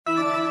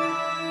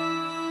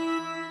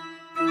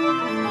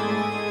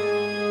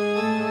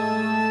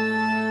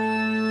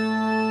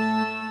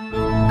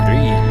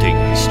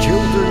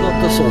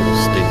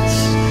solstice.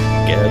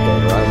 Gather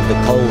round the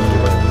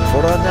cauldron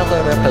for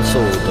another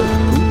episode of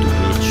Good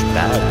Witch,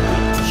 Bad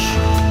Witch.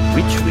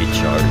 Which witch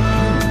are you?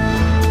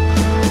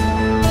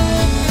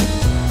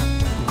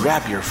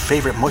 Grab your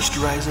favorite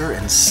moisturizer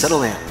and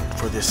settle in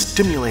for this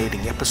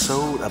stimulating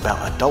episode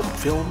about adult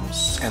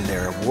films and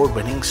their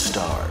award-winning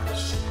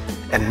stars.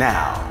 And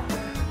now,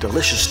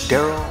 delicious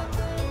Darryl,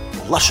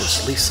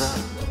 luscious Lysa,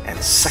 and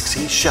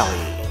sexy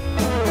Shelley.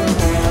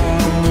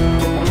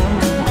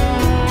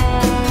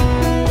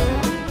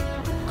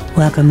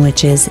 Welcome,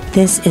 witches.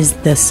 This is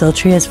the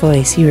sultriest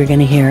voice you are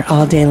going to hear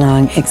all day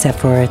long, except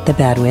for the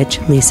bad witch,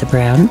 Lysa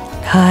Brown.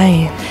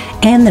 Hi.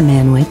 And the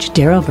man witch,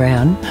 Darryl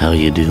Brown. How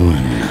you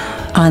doing?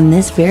 On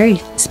this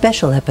very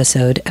special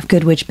episode of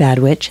Good Witch, Bad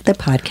Witch, the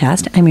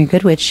podcast, I'm your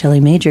good witch,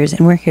 Shelley Majors,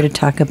 and we're here to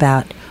talk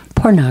about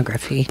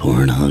pornography.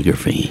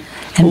 Pornography.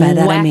 And by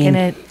that I mean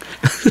it.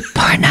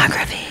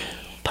 pornography.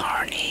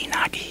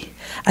 Porny-nagi.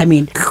 I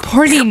mean,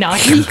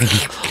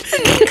 Porny-nagi.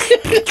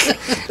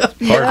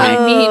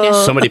 Pardon me.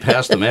 Somebody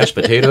passed the mashed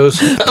potatoes.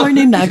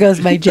 Porny-nago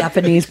is my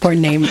Japanese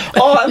porn name.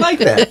 Oh, I like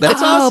that.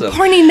 That's awesome.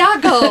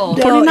 Porny-nago.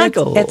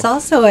 No, it's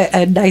also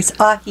a nice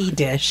ahi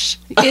dish.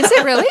 Is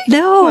it really?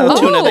 No.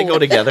 Tuna, they go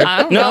together.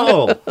 I don't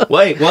No.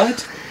 Wait,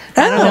 what?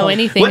 I don't know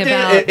anything What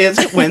about day?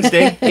 It's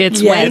Wednesday.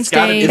 It's Yeah,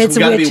 Wednesday. It's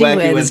got to be Witchy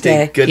Wacky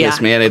Wednesday. Goodness,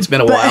 Yeah. man. It's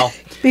been a while.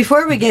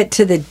 Before we get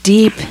to the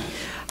deep,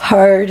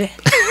 hard,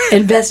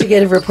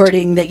 investigative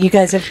reporting that you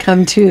guys have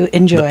come to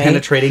enjoy, The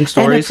penetrating and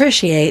stories.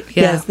 appreciate,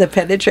 Yeah. yes, the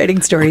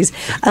penetrating stories.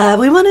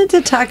 We wanted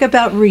to talk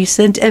about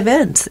recent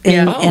events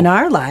in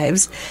our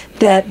lives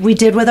that we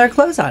did with our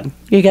clothes on.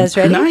 You guys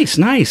ready?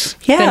 Nice.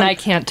 Yeah. Then I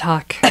can't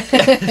talk.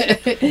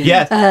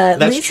 Yeah,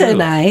 that's Lysa true.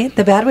 and I,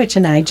 the Bad Witch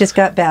and I, just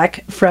got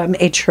back from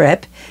a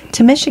trip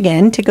to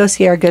Michigan to go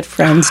see our good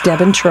friends Deb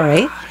and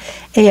Troy.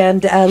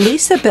 And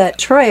Lysa bet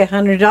Troy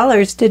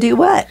 $100 to do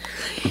what?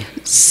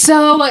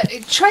 So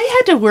Troy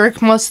had to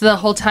work most of the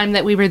whole time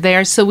that we were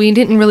there, so we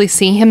didn't really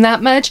see him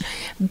that much.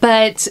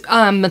 But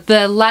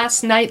the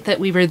last night that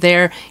we were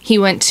there, he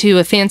went to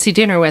a fancy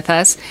dinner with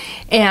us,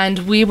 and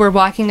we were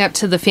walking up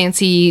to the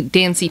fancy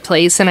dancy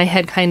place, and I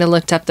had kind of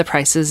looked up the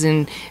prices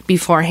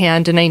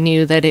beforehand, and I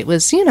knew that it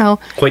was,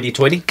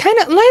 Hoity-toity. kind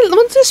of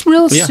just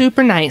real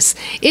super nice.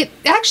 It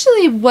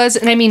actually was,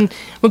 and I mean,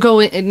 we'll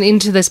go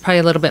into this probably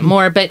a little bit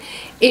more, but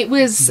it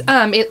was,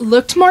 it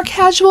looked more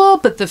casual,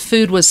 but the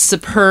food was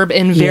superb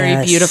and very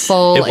Yes.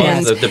 beautiful. It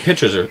and was. The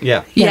pictures are,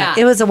 yeah. Yeah.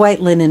 It was a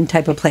white linen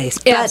type of place.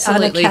 But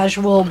Absolutely. on a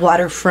casual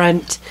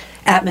waterfront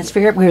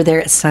atmosphere. We were there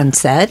at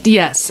sunset.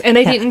 Yes, and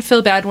I didn't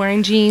feel bad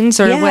wearing jeans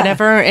or Yeah.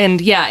 whatever,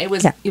 and it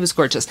was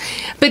gorgeous.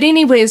 But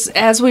anyways,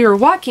 as we were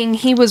walking,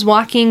 he was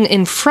walking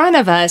in front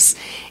of us,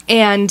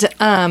 and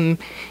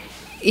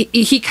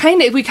we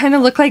kind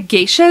of looked like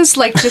geishas,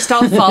 like just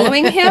all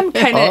following him,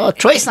 kind of. Oh,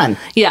 Troy-san.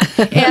 Yeah,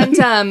 and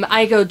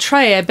I go,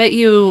 Troy, I'll give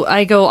you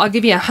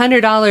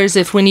 $100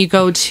 if when you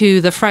go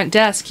to the front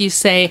desk you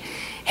say,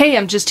 hey,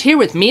 I'm just here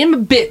with me and my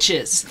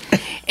bitches.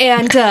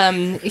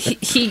 And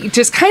he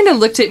just kind of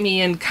looked at me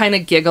and kind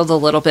of giggled a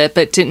little bit,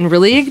 but didn't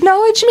really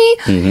acknowledge me.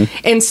 Mm-hmm.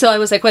 And so I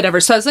was like, whatever.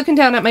 So I was looking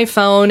down at my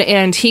phone,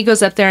 and he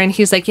goes up there, and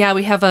he's like, yeah,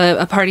 we have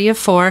a party of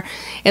 4.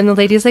 And the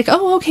lady's like,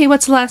 oh, okay,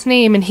 what's the last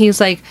name? And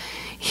he's like,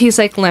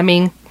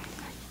 Lemming.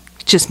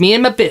 Just me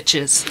and my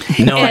bitches.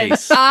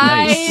 Nice. And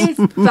I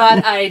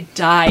thought I'd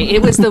die.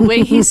 It was the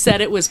way he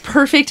said it was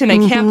perfect, and I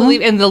can't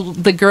believe. And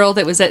the girl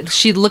that was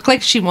she looked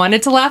like she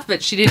wanted to laugh,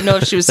 but she didn't know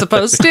if she was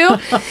supposed to,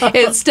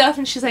 and stuff.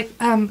 And she's like,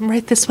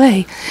 right this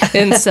way.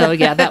 And so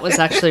yeah, that was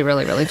actually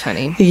really, really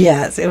funny.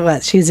 Yes, it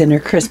was. She was in her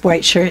crisp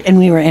white shirt, and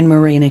we were in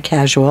Marina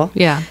casual.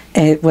 Yeah,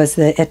 it was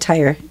the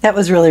attire. That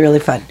was really, really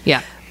fun.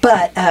 Yeah.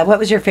 But what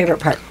was your favorite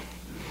part?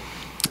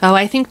 Oh,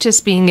 I think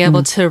just being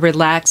able to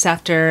relax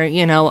after,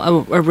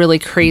 a really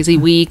crazy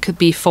week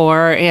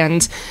before,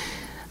 and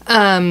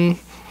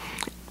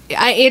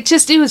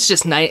it was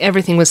just nice.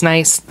 Everything was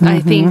nice.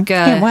 I think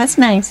It was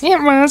nice. it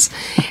was.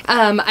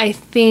 I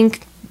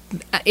think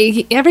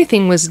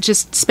everything was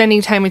just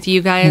spending time with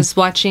you guys,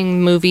 watching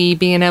the movie,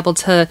 being able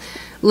to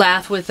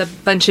laugh with a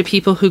bunch of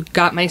people who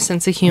got my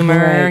sense of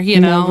humor, Right.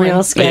 No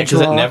real schedule.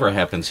 Because it never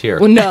happens here.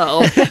 Well,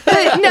 no.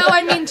 But no,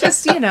 I mean,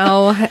 just,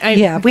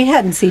 Yeah, we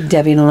hadn't seen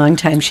Debbie in a long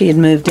time. She had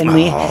moved, and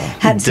we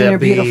hadn't seen her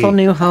Debbie. beautiful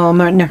new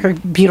home and her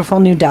beautiful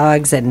new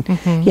dogs. And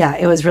yeah,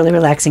 it was really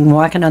relaxing.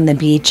 Walking on the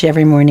beach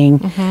every morning.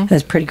 It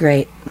was pretty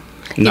great.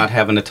 Not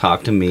having to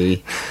talk to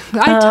me.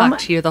 I talked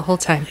to you the whole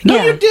time. No,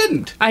 Yeah. you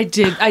didn't. I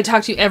did. I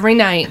talked to you every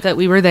night that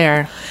we were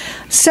there.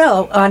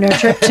 So, on our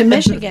trip to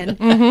Michigan,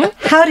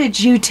 how did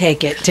you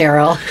take it,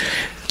 Darryl?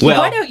 Well,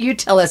 Why don't you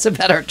tell us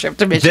about our trip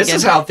to Michigan? This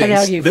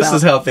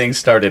is how things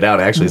started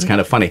out. Actually, it's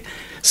kind of funny.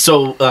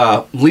 So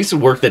Lysa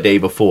worked the day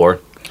before.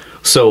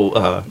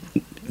 So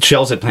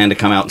Shells had planned to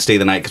come out and stay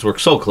the night because we're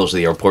so close to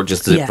the airport,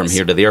 just to zip from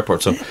here to the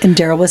airport. So And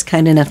Darryl was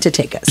kind enough to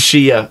take us.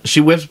 she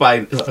whips by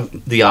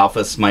the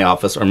office, my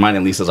office, or mine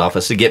and Lisa's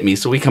office to get me.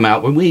 So we come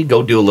out when we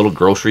go do a little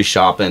grocery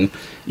shopping.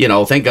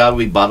 Thank God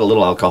we bought a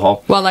little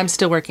alcohol. While I'm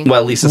still working.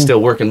 While Lisa's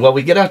still working. Well,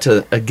 we get out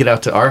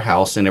to our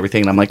house and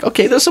everything, and I'm like,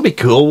 okay, this will be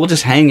cool. We'll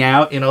just hang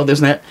out, this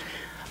and that.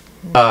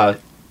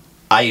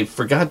 I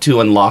forgot to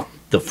unlock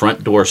the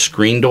front door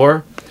screen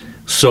door,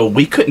 so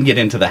we couldn't get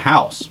into the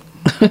house.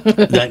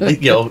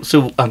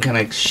 So I'm kind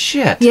of like,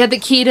 shit. You had the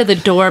key to the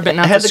door, but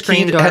not the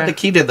screen door. I had the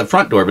key to the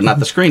front door, but not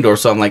the screen door.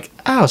 So I'm like,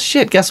 oh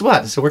shit, guess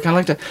what? So we're kind of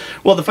like that.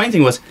 Well, the funny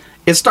thing was,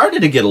 it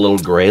started to get a little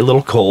gray, a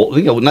little cold.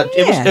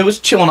 It was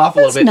chilling off a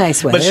little bit.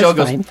 Nice weather. But Shell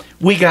goes,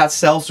 we got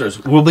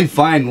seltzers. We'll be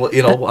fine.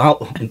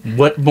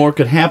 What more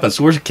could happen?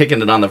 So we're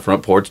kicking it on the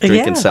front porch,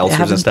 drinking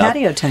seltzers and stuff.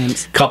 Patio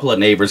times. A couple of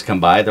neighbors come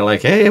by. They're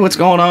like, hey, what's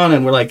going on?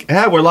 And we're like,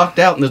 we're locked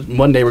out. And this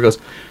one neighbor goes,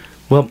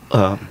 well,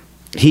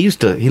 he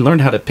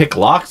learned how to pick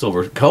locks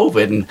over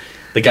COVID. And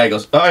the guy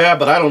goes, oh, yeah,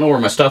 but I don't know where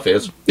my stuff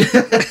is.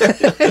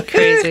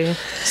 Crazy.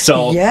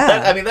 So,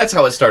 that's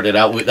how it started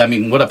out.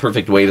 What a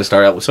perfect way to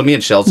start out. So me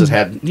and Shells just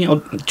had,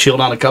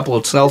 chilled on a couple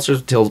of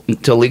seltzers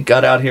till Lee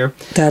got out here.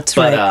 That's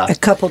right. A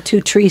couple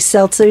 2-tree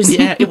seltzers.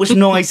 Yeah, it was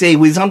noisy.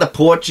 We was on the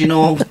porch,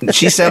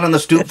 She sat on the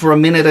stoop for a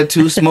minute or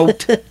two,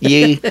 smoked.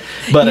 Yay.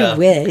 But, you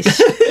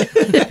wish.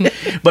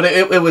 But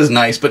it was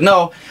nice. But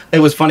no, it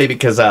was funny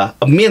because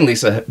me and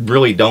Lisa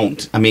really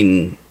don't.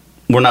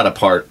 We're not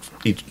apart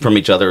from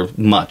each other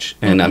much,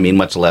 and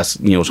much less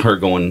her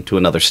going to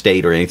another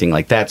state or anything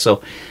like that.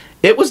 So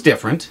it was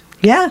different.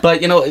 Yeah. But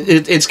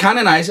it's kind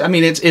of nice.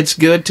 It's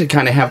good to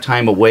kind of have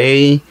time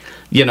away.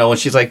 And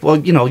she's like, well,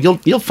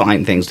 you'll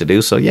find things to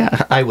do. So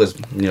yeah, I was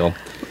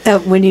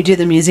when you do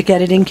the music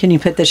editing, can you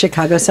put the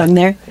Chicago song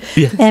there?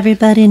 Yeah.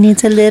 Everybody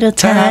needs a little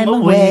time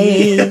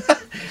away.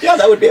 Yeah,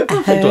 that would be a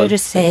perfect one. To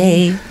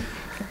say.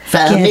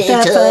 Found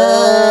Get the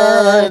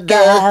fuck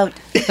out.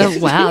 Oh,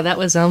 wow. That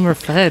was Elmer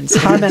Fudd's.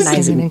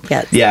 Harmonizing.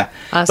 Yes. Yeah.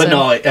 Awesome. But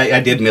no,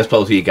 I did miss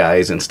both of you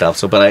guys and stuff.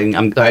 So, but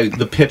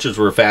the pictures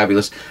were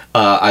fabulous.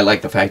 I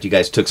like the fact you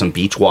guys took some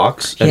beach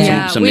walks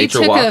and some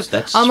nature walks.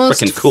 That's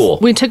freaking cool.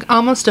 We took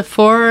almost a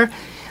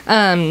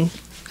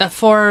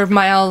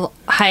 4-mile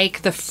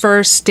hike the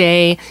first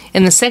day,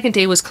 and the second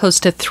day was close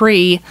to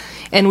 3.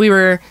 And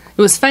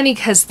it was funny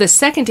because the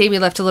second day we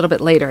left a little bit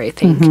later, I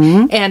think,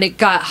 and it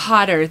got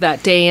hotter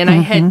that day, and I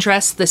had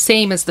dressed the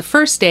same as the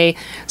first day,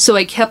 so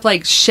I kept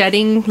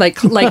shedding,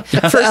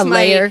 first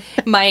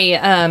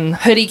my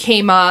hoodie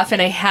came off,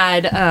 and I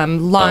had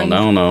long.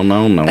 Oh, no.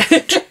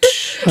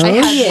 I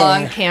had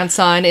long pants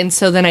on, and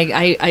so then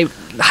I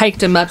hiked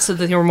them up so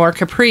that they were more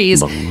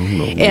capris.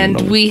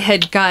 And we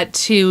had got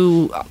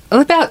to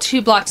about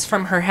 2 blocks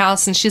from her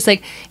house, and she's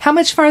like, how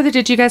much farther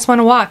did you guys want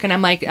to walk? And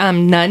I'm like,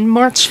 none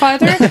much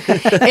farther.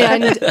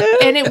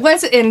 and it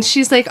was, and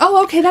she's like,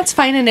 oh, okay, that's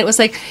fine. And it was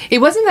like, it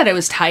wasn't that I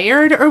was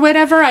tired or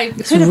whatever. I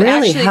could have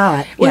really actually,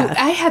 hot. Well,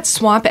 I had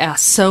swamp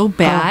ass so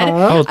bad.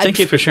 Oh, thank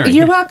you for sharing.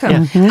 You're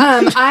welcome.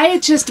 I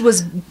just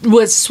was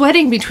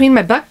sweating between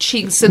my butt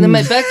cheeks, and then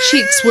my butt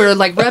cheeks were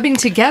rubbing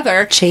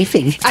together.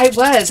 Chafing. I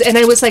was, and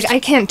I was like,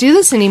 I can't do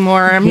this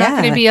anymore. I'm not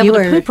going to be able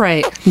to poop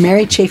right.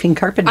 Mary Chafing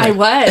Carpenter. I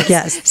was.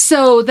 Yes.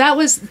 So that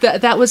was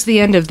the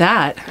end of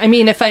that.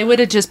 If I would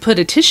have just put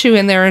a tissue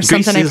in there or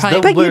something, I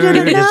probably. But you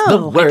didn't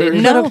know. I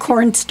didn't know. Little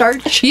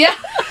cornstarch. Yeah.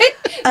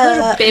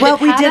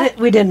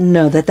 We didn't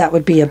know that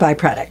would be a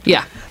byproduct.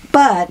 Yeah.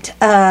 But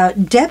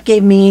Deb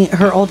gave me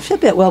her old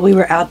Fitbit while we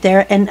were out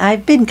there, and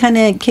I've been kind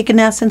of kicking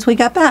ass since we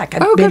got back.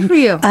 Good for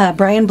you.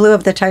 Brian blew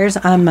up the tires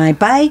on my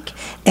bike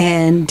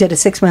and did a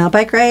 6-mile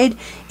bike ride,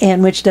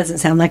 and which doesn't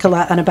sound like a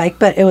lot on a bike,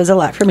 but it was a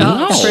lot for me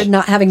for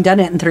not having done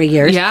it in 3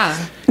 years.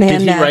 Yeah.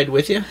 Did he ride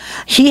with you?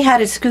 He had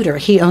a scooter.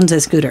 He owns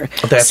a scooter.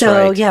 Oh, that's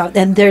so, right. yeah,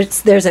 and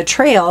there's a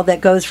trail that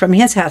goes from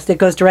his house that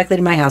goes directly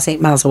to my house 8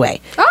 miles away.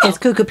 Oh. It's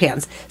Cuckoo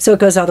Pans. So it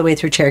goes all the way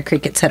through Cherry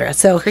Creek, etc.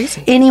 So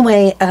crazy.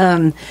 Anyway,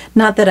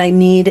 not that I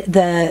need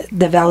the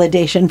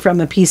validation from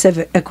a piece of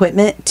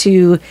equipment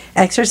to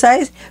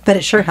exercise, but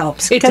it sure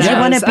helps. Because you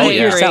want to beat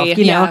yourself,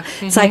 you know. Yeah.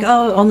 It's like,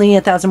 only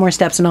 1,000 more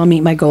steps and I'll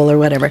meet my goal or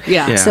whatever.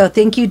 Yeah. So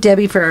thank you,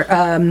 Debbie, for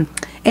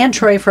and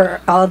Troy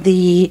for all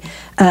the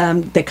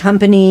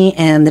company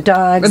and the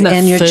dogs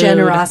and your food.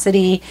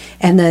 Generosity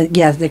and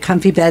the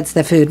comfy beds,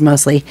 the food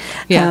mostly.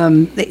 Yeah.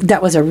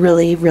 That was a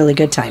really, really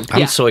good time.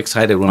 I'm so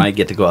excited when I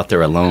get to go out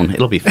there alone.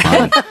 It'll be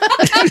fun.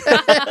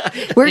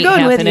 We're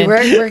going with you.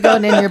 We're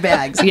going in your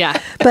bags.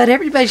 Yeah. But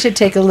everybody should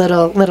take a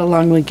little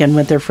long weekend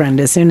with their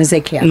friend as soon as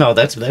they can. No,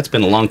 that's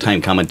been a long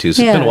time coming too.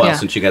 So it's been a while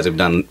since you guys have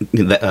done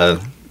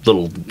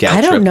little gal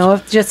I don't trip. know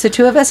if just the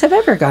two of us have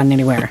ever gone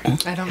anywhere.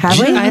 I don't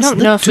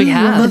know if we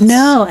have.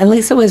 No, and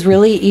Lisa was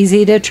really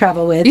easy to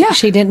travel with. Yeah.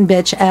 She didn't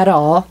bitch at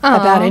all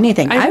about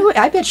anything.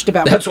 I bitched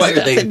about That's why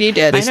stuff.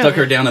 they stuck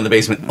her down in the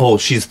basement. Oh,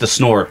 she's the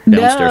snore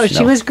downstairs. No,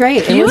 she was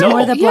great. It was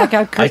more the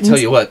blackout curtains. I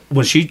tell you what,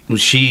 when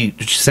she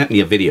sent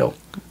me a video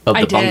of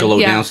the bungalow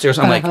downstairs,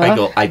 I'm like,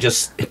 I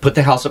just put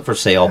the house up for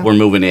sale. We're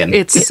moving in.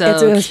 It's so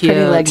it was cute.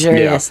 pretty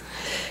luxurious.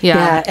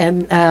 Yeah.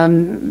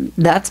 And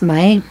that's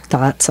my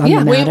thoughts on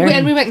the matter.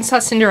 And we went and saw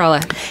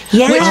Cinderella.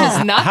 Yeah. Which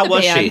is not How the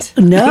was band.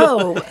 she?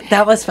 No,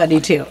 that was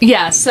funny too.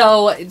 Yeah,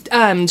 so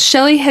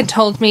Shelley had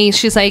told me,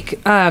 she's like,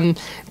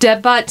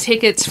 Deb bought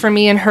tickets for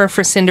me and her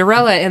for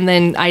Cinderella, and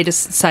then I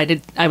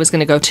decided I was going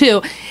to go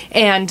too.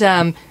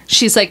 And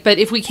she's like, but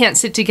if we can't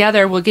sit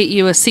together, we'll get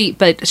you a seat.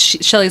 But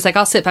Shelley's like,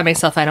 I'll sit by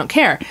myself. I don't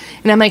care.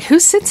 And I'm like, who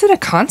sits at a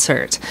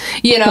concert?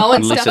 You know,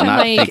 and Lisa stuff. not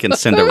I'm like, thinking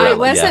Cinderella. I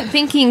wasn't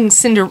thinking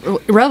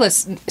Cinderella.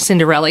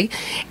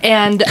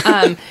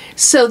 And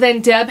so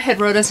then Deb had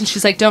wrote us, and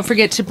she's like, don't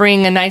forget to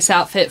bring a nice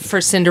outfit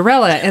for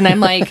Cinderella. And I'm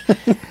like,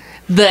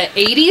 the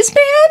 80s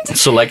band?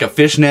 So like a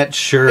fishnet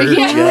shirt.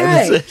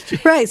 Yeah.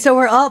 Right. So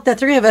we're all, the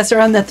three of us are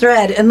on the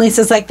thread, and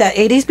Lisa's like, that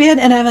 80s band?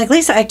 And I'm like,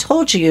 Lisa, I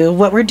told you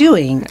what we're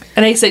doing.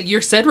 And I said,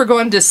 you said we're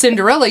going to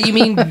Cinderella. You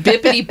mean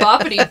bippity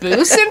boppity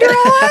boo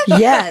Cinderella?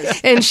 Yes.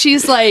 And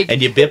she's like...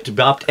 And you bipped,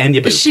 bopped, and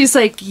you booped. She's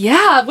like,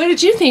 yeah, what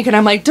did you think? And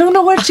I'm like, don't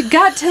know what you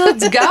got till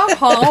it's got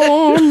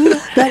home.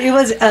 But it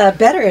was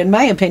better, in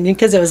my opinion,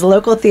 because it was a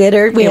local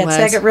theater. We had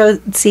second row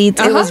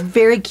seats. It was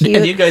very cute.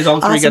 And you guys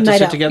all three awesome got to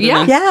sit out. together?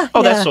 Yeah. Then? Yeah.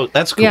 Oh, yeah.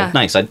 that's cool. Yeah.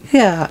 Nice.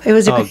 Yeah, it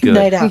was a great good.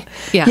 night out.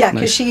 Yeah. Yeah,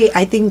 because Nice.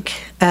 I think,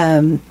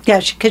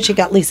 because she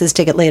got Lisa's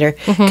ticket later,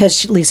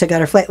 because Lisa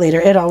got her flight later.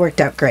 It all worked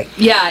out great.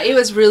 Yeah,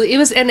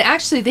 and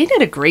actually they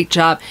did a great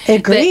job.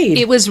 Agreed.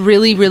 It was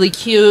really, really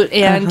cute,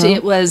 and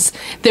there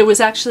was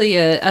actually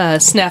a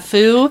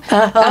snafu,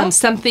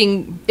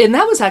 something, and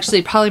that was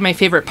actually probably my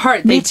favorite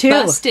part. Me They too.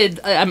 busted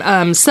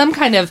some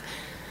kind of,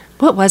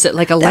 what was it,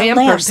 like a lamp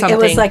or something?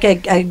 It was like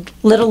a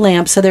little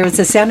lamp, so there was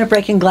the sound of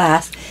breaking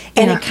glass,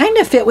 and it kind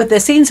of fit with the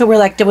scene, so we're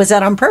like, was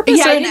that on purpose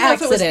or I an didn't know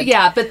if it was-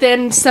 accident? but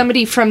then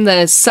somebody from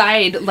the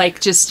side, like,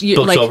 just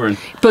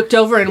booked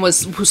over and was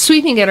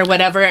sweeping it or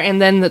whatever,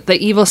 and then the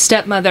evil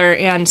stepmother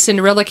and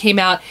Cinderella came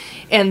out,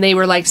 and they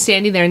were like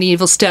standing there, and the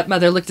evil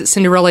stepmother looked at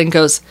Cinderella and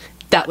goes,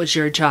 "That was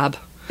your job.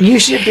 You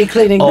should be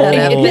cleaning that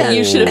up. And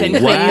you should have been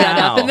cleaning that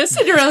up." Wow. And the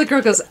Cinderella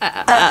girl goes,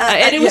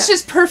 and it was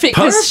just perfect.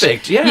 'cause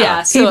Perfect, yeah.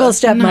 Yeah. So, Evil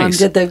stepmom Nice.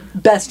 did the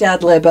best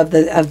ad lib of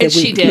the and week.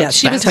 she did. Yes,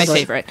 She was my totally.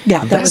 favorite.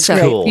 Yeah, that was That's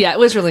great. cool. Yeah, it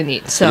was really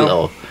neat.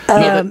 So.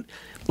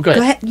 Go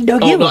ahead. No,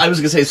 Oh, you. no, I was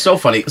going to say, it's so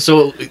funny.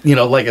 So,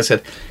 like I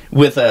said,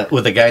 with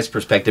a guy's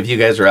perspective, you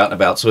guys are out and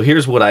about. So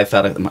here's what I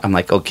thought. I'm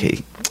like,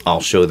 okay,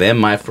 I'll show them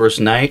my first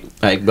night.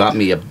 I got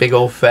me a big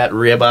old fat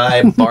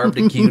ribeye,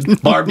 barbecued,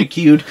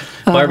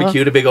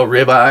 a big old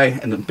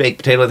ribeye, and a baked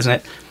potato this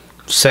night.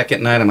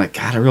 Second night, I'm like,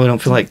 God, I really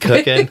don't feel like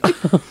cooking.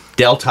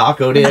 Del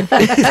Taco did.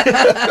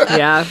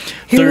 Yeah.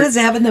 He was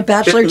having the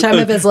bachelor time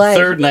of his life.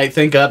 Third night,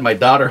 thank God, my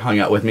daughter hung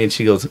out with me, and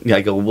she goes,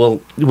 I go,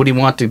 well, what do you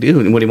want to do?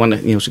 And what do you want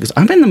to, she goes,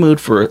 I'm in the mood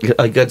for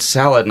a good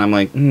salad. And I'm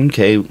like,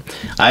 okay.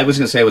 I was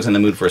going to say I was in the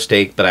mood for a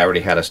steak, but I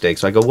already had a steak.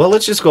 So I go, well,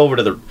 let's just go over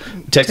to the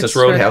Texas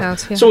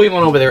Roadhouse. Yeah. So we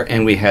went over there,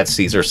 and we had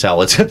Caesar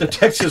salads at the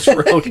Texas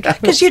Roadhouse.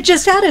 Because you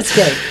just had a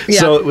steak.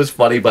 So it was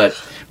funny, but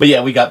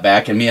yeah, we got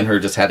back, and me and her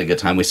just had a good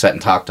time. We sat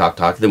and talked.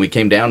 Then we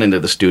came down into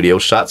the studio,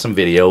 shot some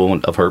video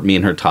of me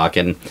and her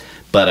talking.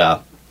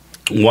 But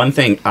one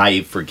thing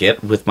I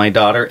forget with my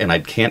daughter, and I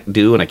can't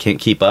do, and I can't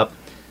keep up,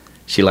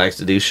 she likes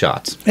to do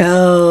shots.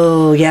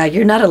 Oh, yeah,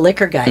 you're not a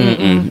liquor guy.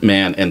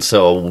 Man, and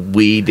so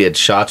we did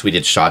shots. We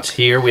did shots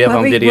here. We have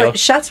on video. What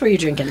shots were you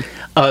drinking?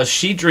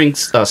 She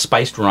drinks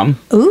spiced rum.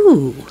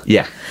 Ooh.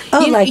 Yeah.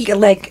 Oh,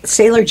 like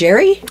Sailor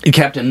Jerry?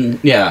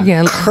 Captain, yeah.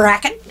 Yeah.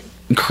 Kraken?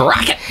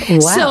 Crack it.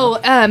 Wow. So,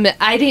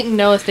 I didn't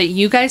know if that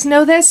you guys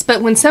know this,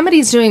 but when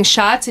somebody's doing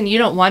shots and you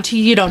don't want to,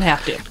 you don't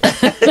have to.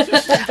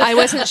 I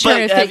wasn't sure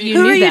But if have that you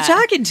Who knew are you that.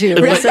 talking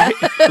to, Lisa?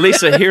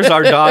 Lisa, here's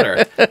our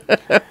daughter.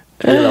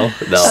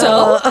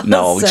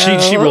 No,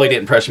 she really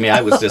didn't pressure me.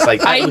 I was just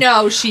like, I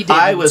know she did.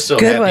 I was so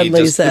Good happy.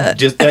 one, Lisa.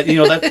 Just that,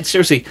 that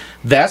seriously,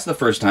 that's the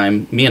first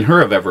time me and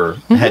her have ever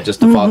had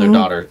just a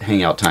father-daughter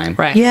hangout time.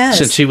 Right. Yes.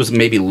 Since she was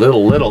maybe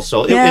little,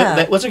 so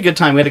that was a good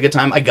time. We had a good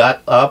time. I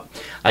got up.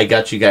 I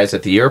got you guys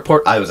at the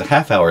airport. I was a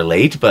half hour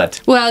late,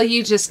 but Well,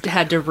 you just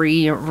had to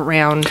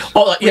reround.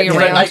 oh yeah,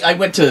 reround. I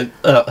went to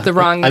The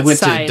wrong I went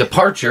side. to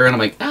departure, and I'm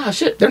like,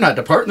 shit, they're not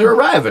departing, they're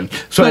arriving.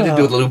 So I had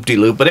to do a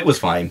loop-de-loop, but it was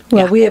fine.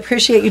 Well, we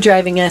appreciate you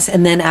driving us.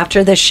 And then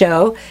after the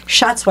show,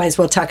 Shots-wise,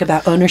 we'll talk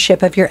about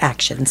ownership of your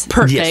actions.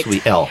 Perfect. Yes,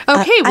 we L.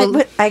 Okay,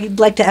 well, I'd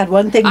like to add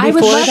one thing I would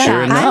before love that. that.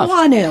 Sure I enough.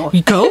 want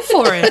to. go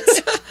for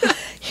it.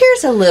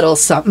 Here's a little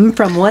something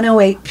from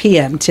 1:08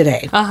 p.m.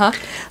 today.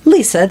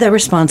 Lisa, the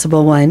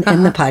responsible one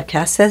in the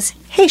podcast, says,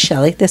 "Hey,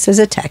 Shelley, this is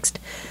a text.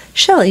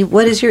 Shelley,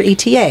 what is your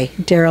ETA?"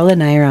 Darryl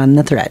and I are on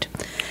the thread.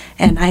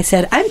 And I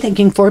said, "I'm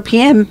thinking 4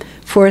 p.m.,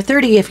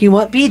 4:30 if you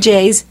want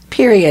BJ's,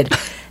 period."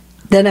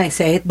 Then I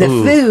say, "The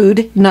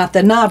food, not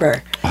the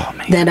knobber." Oh,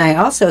 man. Then I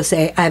also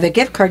say, "I have a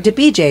gift card to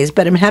BJ's,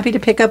 but I'm happy to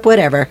pick up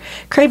whatever.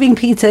 Craving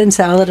pizza and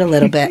salad a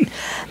little bit.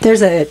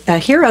 There's a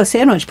hero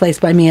sandwich place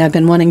by me I've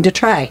been wanting to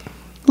try."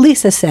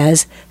 Lisa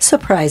says,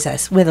 "Surprise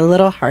us," with a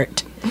little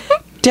heart.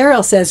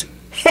 Darryl says,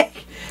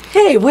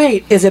 Hey,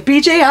 wait, is a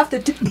BJ off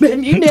the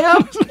menu now?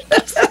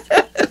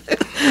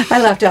 I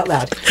laughed out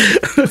loud.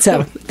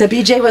 So the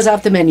BJ was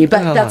off the menu,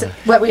 but that's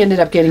what we ended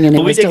up getting, and it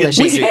But we was did get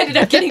delicious. BJ. You ended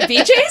up getting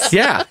BJ's?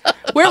 Yeah.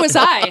 Where was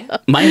I?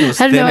 Mine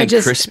was I don't thin know, I and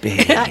just-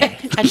 crispy.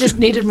 I just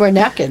needed more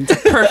napkins.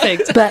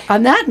 Perfect. But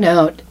on that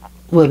note,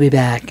 we'll be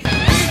back.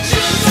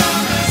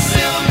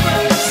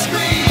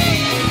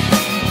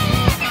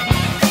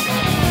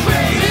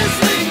 Greatest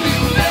thing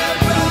you've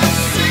ever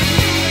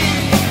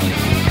seen.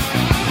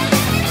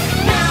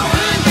 Now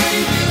and then.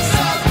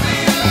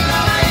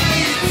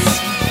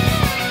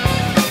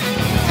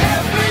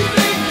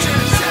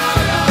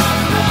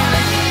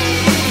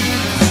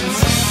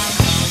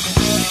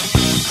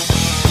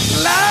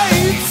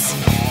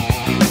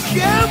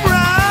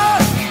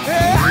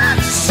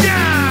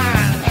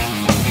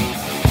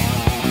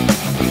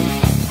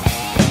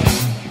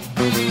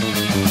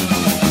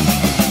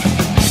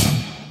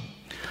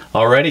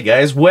 Alrighty,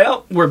 guys.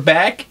 Well, we're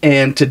back,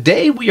 and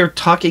today we are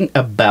talking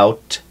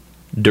about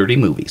dirty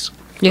movies.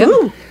 Yeah.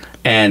 Ooh.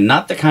 And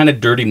not the kind of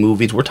dirty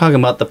movies. We're talking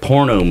about the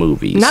porno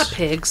movies. Not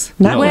pigs.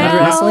 Not well,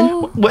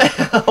 wrestling.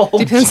 Well,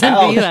 depends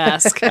on who you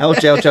ask.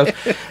 Ouch, ouch, ouch.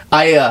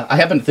 I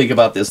happened to think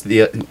about this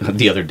the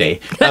other day.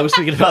 I was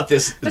thinking about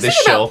this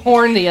show. About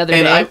porn the other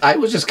and day. I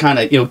was just kind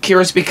of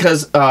curious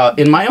because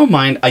in my own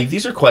mind,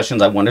 these are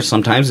questions I wonder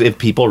sometimes if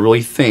people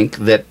really think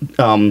that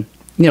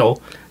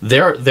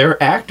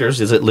they're actors.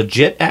 Is it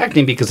legit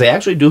acting? Because they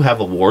actually do have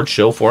award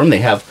show for them. They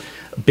have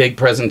big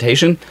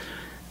presentation.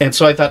 And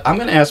so I thought, I'm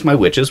going to ask my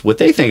witches what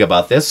they think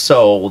about this.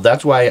 So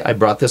that's why I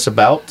brought this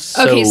about.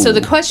 Okay, so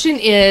the question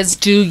is,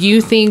 do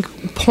you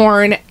think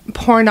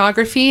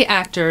pornography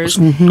actors,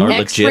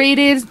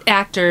 X-rated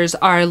actors,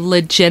 are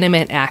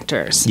legitimate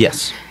actors?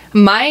 Yes.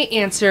 My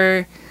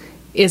answer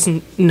is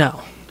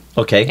no.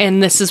 Okay.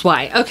 And this is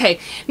why.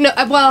 Okay. No,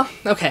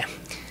 okay.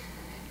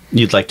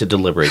 You'd like to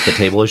deliberate. The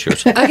table is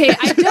yours. Okay,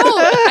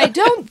 I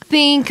don't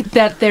think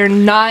that they're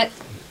not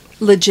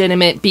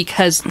legitimate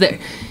because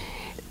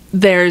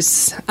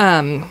there's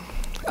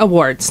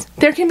awards.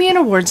 There can be an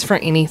awards for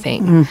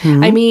anything.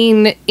 Mm-hmm. I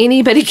mean,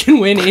 anybody can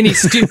win any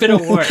stupid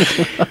award.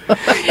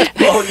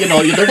 Well,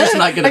 they're just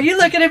not going to... Are you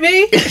looking at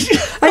me?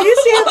 Are you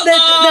saying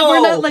that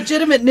we're not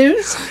legitimate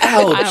news?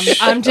 Ouch.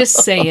 I'm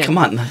just saying. Oh, come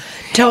on.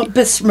 Don't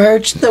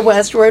besmirch the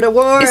Westward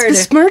Award. Is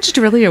besmirched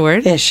really a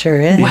word? It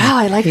sure is. Wow,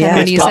 I like that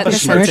when you said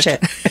besmirch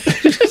it.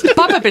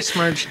 Papa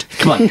besmirched.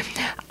 Come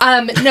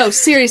on. No,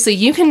 seriously,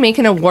 you can make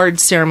an award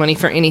ceremony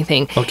for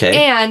anything.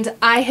 Okay. And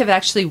I have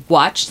actually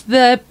watched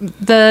the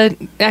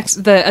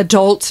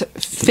adult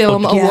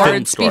film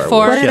awards Film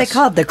before. What are they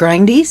called? The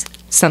Grindies?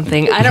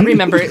 Something. I don't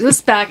remember. It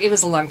was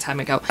a long time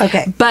ago.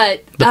 Okay.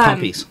 But The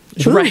pumpies.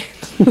 Right.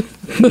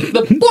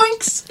 The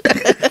boinks.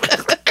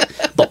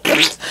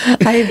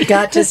 I've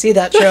got to see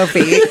that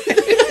trophy.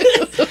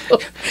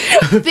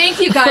 Thank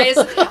you, guys.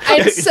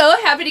 I'm so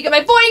happy to get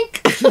my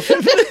boink.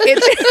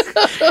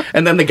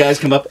 And then the guys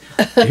come up,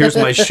 here's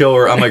my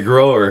shower, I'm a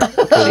grower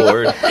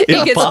award.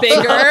 It gets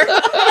bigger.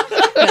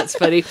 That's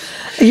funny.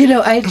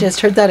 I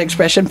just heard that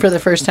expression for the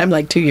first time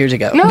like 2 years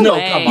ago. No No,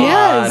 way. come on.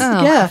 Yes.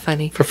 Oh, Yeah.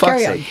 funny. For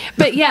fuck's Carry on. sake.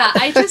 But yeah,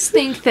 I just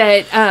think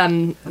that,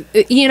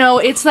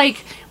 it's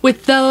like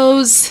with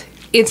those,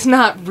 it's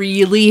not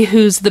really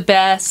who's the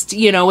best.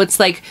 It's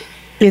like,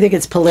 You think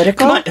it's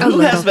political? Come on, who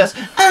has the best?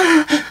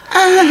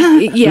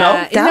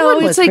 yeah, That one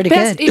it's was like pretty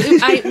best.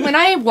 good. When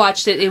I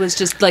watched it, it was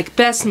just like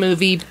best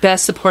movie,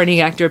 best supporting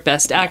actor,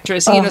 best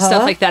actress,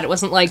 stuff like that. It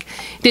wasn't like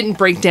didn't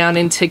break down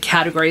into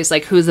categories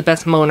like who's the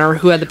best moaner,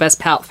 who had the best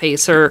pout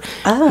face, or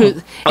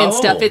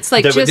stuff. It's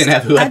like they just didn't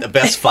have who had the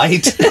best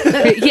fight.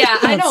 yeah.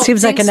 I don't. It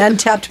seems like think an so.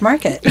 untapped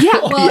market. Yeah,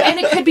 well, and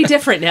it could be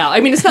different now. I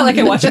mean, it's not like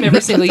I watch them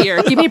every single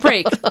year. Give me a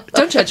break.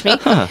 Don't judge me.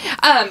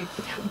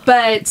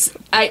 But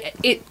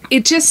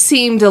it just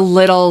seemed a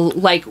little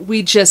like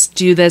we just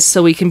do this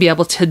so we can be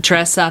able to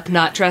dress up,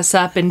 not dress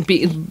up, and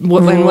be.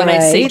 When I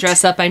say Right.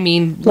 dress up, I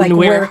mean Like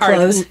wear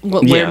clothes.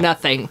 wear Yeah.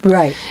 nothing,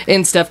 Right.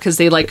 and stuff because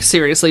they like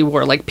seriously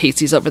wore like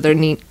pasties over their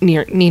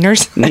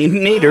neaners.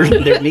 Neater.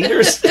 They're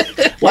neaters.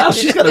 Wow,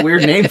 she's got a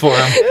weird name for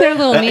them. They're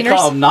little I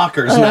call neaners. them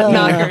knockers, not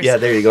Knockers. knockers. Yeah,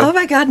 there you go. Oh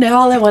my God, now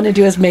all I want to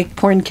do is make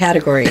porn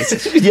categories.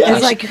 Yeah.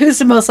 It's like, who's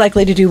the most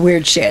likely to do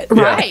weird shit?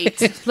 Right,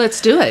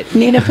 let's do it.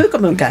 Nina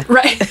Pukamunka.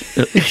 Right.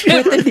 With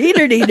the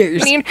Neener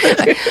Neaters.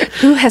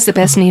 Who has the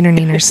best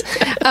neaners?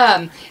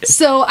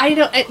 So I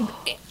don't.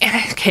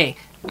 Okay.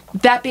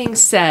 That being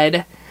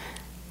said,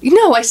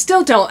 no, I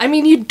still don't. I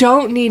mean, you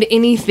don't need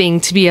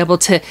anything to be able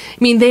to. I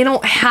mean, they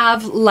don't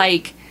have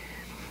like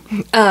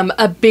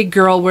a big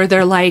girl where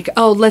they're like,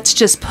 oh, let's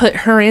just put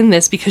her in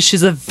this because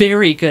she's a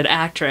very good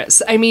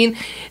actress. I mean,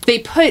 they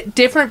put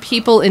different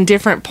people in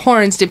different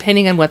porns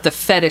depending on what the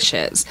fetish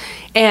is,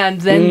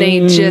 and then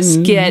they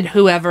just get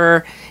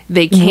whoever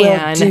they can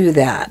Will do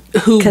that.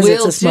 who Because will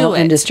it's a small do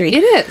it. industry.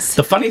 It is.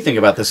 The funny thing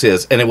about this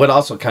is, and what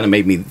also kind of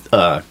made me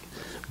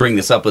bring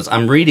this up was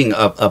I'm reading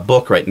a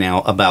book right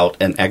now about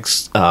an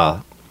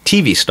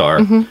ex-TV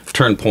star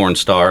turned porn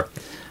star.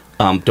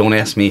 Don't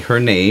ask me her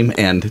name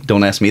and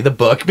don't ask me the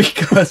book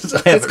because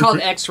It's called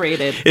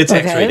X-rated. It's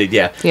Okay. X-rated,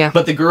 yeah. Yeah.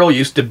 But the girl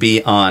used to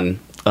be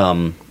on.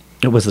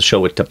 It was the show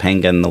with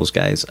Topanga and those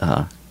guys.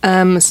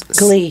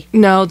 Glee.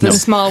 No, the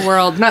Small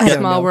World. Not don't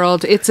Small know.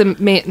 World. It's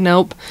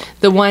nope.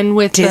 The one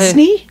with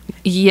Disney?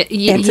 Yeah,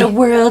 It's a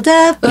world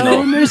of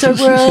boomers, a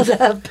world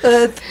of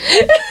puth.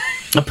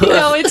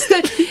 No, it's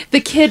the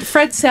kid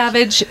Fred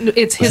Savage.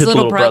 It's his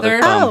little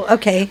brother. Oh,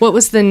 okay. What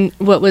was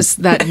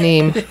that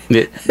name?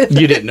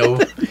 You didn't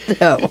know.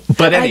 No.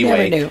 But I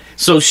anyway, never knew.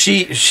 so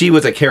she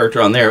was a character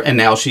on there, and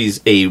now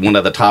she's one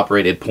of the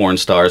top-rated porn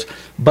stars.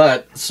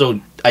 But so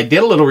I did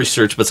a little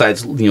research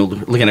besides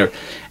looking at her,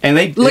 and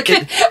I I did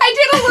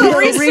a little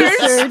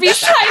research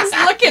besides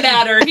looking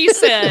at her. He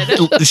said,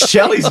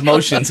 Shelley's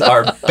motions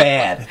are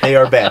bad. They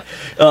are bad.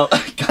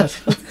 God.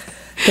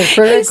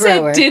 For a he said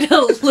grower. did a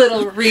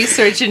little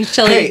research and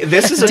Shelley. Hey,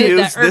 this is a did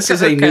news. that This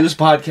is a urka. news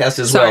podcast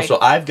as Sorry. well, so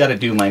I've got to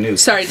do my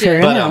news. Sorry, Fair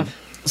dude. But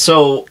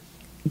so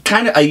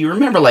kind of, you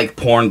remember like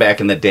porn back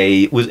in the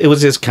day, it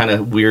was this kind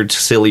of weird,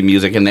 silly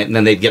music, and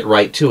then they'd get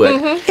right to it.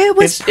 Mm-hmm. It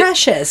was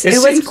precious. It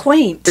was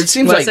quaint. It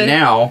seems like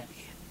now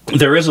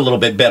there is a little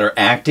bit better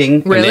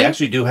acting. Really? And they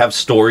actually do have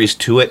stories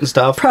to it and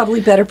stuff. Probably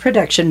better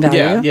production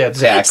value. Yeah,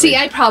 exactly. See,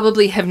 I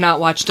probably have not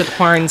watched a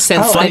porn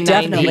since the I 90s.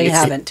 definitely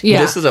haven't.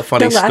 Yeah. This is a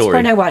funny The last story.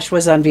 porn I watched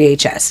was on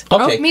VHS.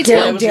 Okay. Oh, me too.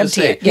 Well, I was gonna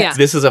say, Yeah.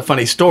 this is a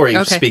funny story.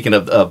 Okay. Speaking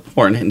of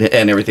porn and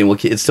everything,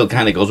 it still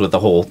kind of goes with the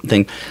whole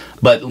thing.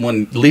 But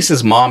when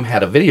Lisa's mom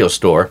had a video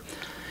store,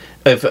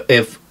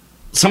 if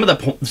some of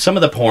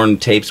the porn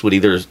tapes would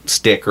either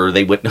stick or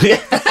they wouldn't,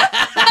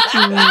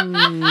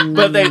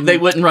 but they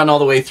wouldn't run all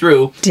the way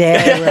through.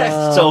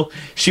 Darryl. So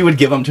she would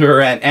give them to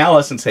her Aunt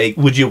Alice and say,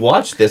 "Would you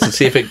watch this and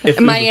see if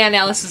My Aunt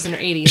Alice is in her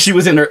 80s. She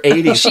was in her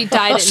 80s. She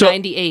died at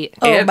 98.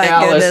 Aunt my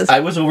Alice, goodness. I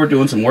was over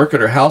doing some work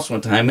at her house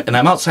one time, and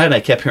I'm outside, and I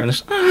kept hearing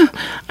this, and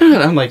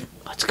I'm like,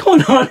 what's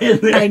going on in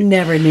there? I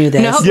never knew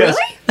this. No. Yes.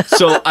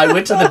 So I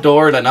went to the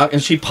door, and I knocked,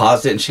 and she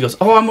paused it, and she goes,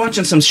 "Oh, I'm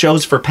watching some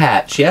shows for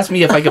Pat." She asked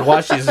me if I could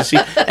watch these,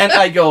 and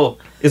I go,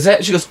 "Is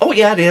that?" She goes, "Oh,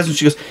 yeah, it is." And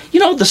she goes,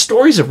 "The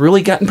stories have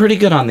really gotten pretty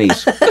good on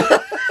these."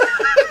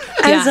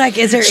 I was like,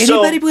 is there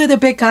anybody with a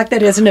big cock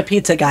that isn't a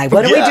pizza guy?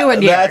 What are we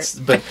doing here?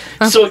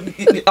 So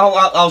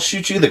I'll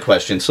shoot you the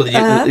question so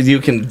that you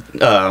can.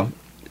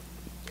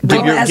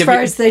 As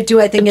far as they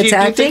do, I think it's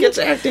acting. Do you think it's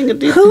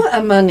acting? Who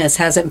among us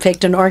hasn't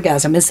faked an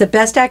orgasm? It's the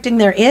best acting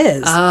there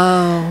is.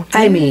 Oh.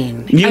 I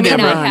mean, I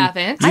never.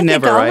 haven't. I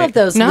think all of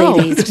those No.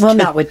 ladies, well,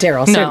 not with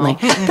Darryl, No. certainly,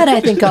 but I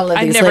think all of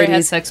I've these never had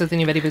ladies sex with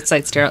anybody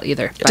besides Darryl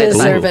either. by the way.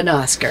 deserve an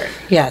Oscar.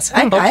 Yes,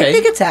 I Okay.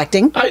 think it's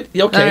acting. Okay.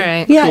 All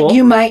right. Yeah, cool.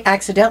 you might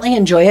accidentally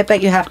enjoy it,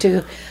 but you have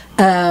to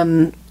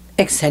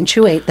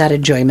accentuate that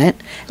enjoyment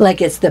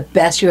like it's the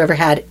best you ever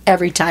had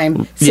every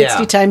time,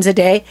 60 times a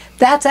day.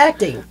 That's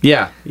acting.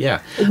 Yeah.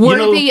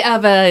 Worthy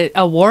of a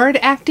award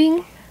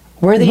acting?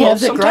 Worthy of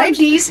the sometimes-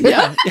 grindies.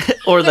 Yeah.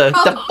 Or the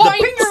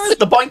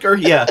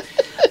boinker. Yeah.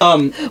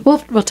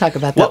 We'll talk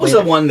about that What was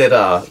later. the one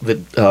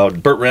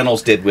that Burt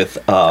Reynolds did with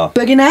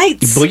Boogie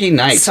Nights. Boogie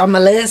Nights? It's on my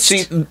list.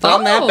 See,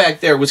 on that back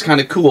there was kind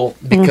of cool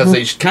because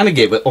they kind of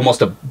gave it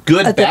almost a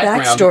good The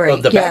background backstory,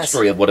 of the yes.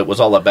 backstory of what it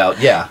was all about.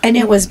 Yeah. And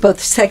it was both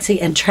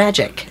sexy and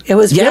tragic. It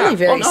was Yeah. really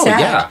very Oh, no, sad.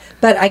 yeah.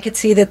 But I could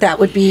see that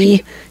would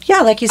be,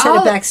 like you said,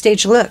 a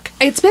backstage look.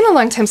 It's been a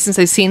long time since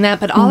I've seen that,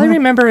 but all I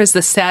remember is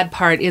the sad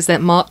part is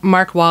that Mark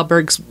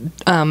Wahlberg's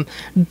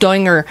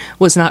doinger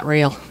was not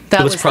real.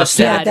 That was was the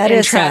prosthetic. sad Yeah, that and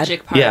is sad.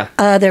 tragic part.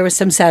 Yeah. There was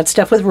some sad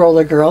stuff with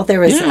Roller Girl. There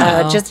was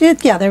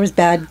there was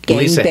bad gang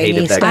Lisa hated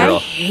bangy that stuff. I girl.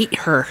 hate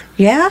her.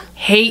 Yeah?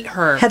 Hate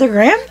her. Heather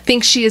Graham?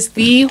 Think she is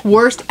the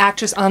worst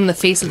actress on the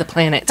face of the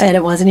planet. And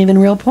it wasn't even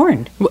real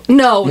porn.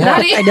 No,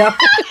 not I even. know.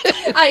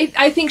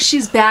 I think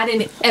she's bad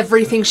in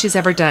everything she's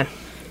ever done.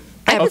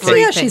 So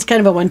yeah, she's kind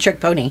of a one-trick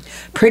pony.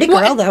 Pretty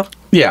girl, though.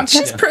 Yeah.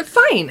 She's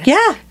fine.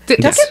 Yeah. Don't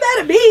get mad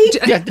at me.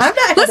 I'm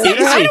not Listen, Heather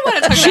Graham. I don't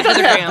want to talk She about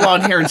doesn't Heather have Graham.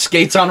 blonde hair and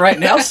skates on right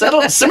now.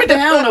 Simmer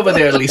down over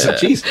there, Lisa.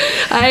 Jeez.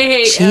 I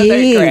hate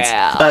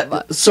Jeez. Heather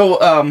Graham.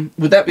 So,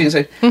 with that being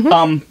said,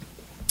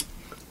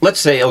 let's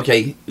say,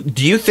 okay,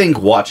 do you think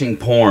watching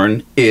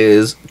porn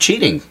is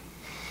cheating?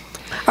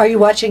 Are you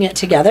watching it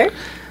together?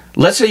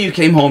 Let's say you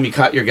came home, you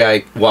caught your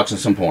guy watching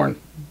some porn.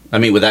 I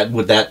mean, would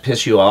that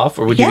piss you off,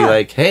 or would you be Yeah.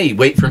 like, "Hey,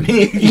 wait for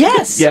me"?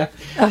 Yes. Yeah.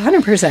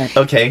 100%.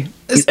 Okay.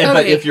 But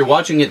Okay. if you're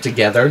watching it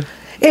together,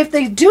 If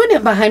they're doing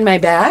it behind my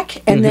back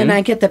and then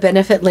I get the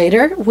benefit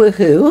later,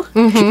 woohoo.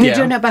 If you're Yeah.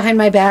 doing it behind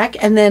my back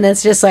and then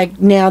it's just like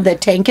now the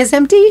tank is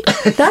empty,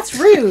 that's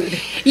rude.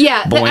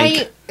 Yeah,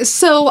 Boink.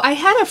 so I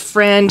had a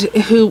friend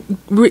who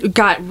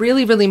got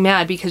really, really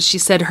mad because she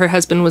said her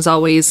husband was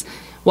always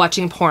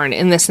watching porn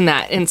and this and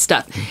that and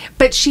stuff.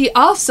 But she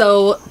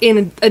also,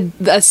 in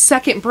a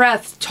second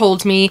breath,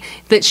 told me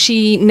that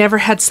she never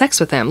had sex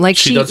with him. Like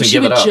She doesn't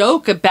give would it up.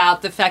 joke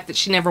about the fact that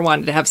she never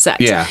wanted to have sex.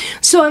 Yeah.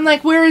 So I'm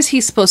like, where is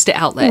he supposed to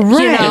outlet?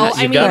 Right.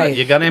 You know,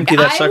 you gotta empty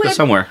that sucker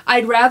somewhere.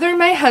 I'd rather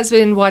my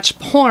husband watch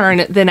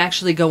porn than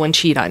actually go and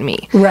cheat on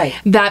me. Right.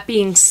 That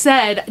being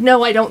said,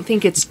 no, I don't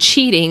think it's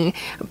cheating.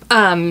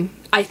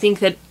 I think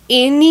that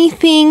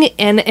anything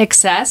in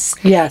excess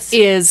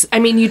is, I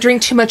mean, you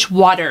drink too much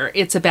water,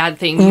 it's a bad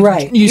thing.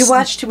 Right. You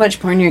watch too much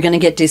porn, you're going to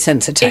get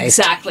desensitized.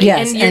 Exactly.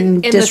 Yes.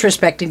 And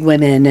disrespecting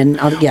women and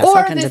all, yes, all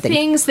or kinds the of things.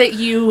 things that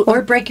you...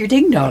 Or break your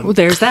ding dong. Well,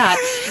 there's that.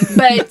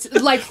 But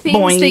like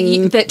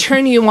things that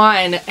turn you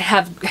on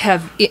have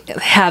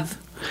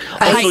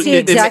I see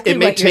exactly it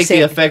may what you're take saying.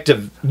 the effect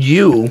of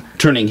you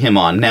turning him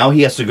on. Now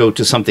he has to go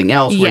to something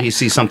else where Yeah. he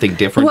sees something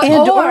different.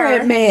 And or Or-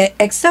 it may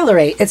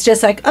accelerate. It's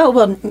just like, oh,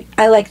 well,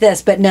 I like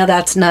this, but now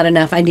that's not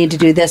enough. I need to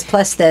do this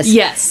plus this.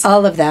 Yes.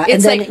 All of that.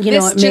 It's and then, like, you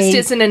know, this it just may,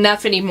 isn't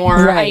enough anymore.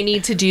 Right. I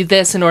need to do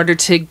this in order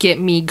to get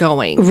me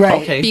going.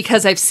 Right. Okay.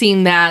 Because I've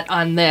seen that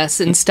on this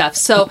and stuff.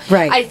 So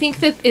Right. I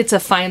think that it's a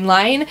fine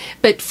line,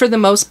 but for the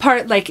most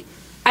part, like,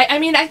 I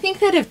mean, I think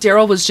that if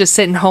Darryl was just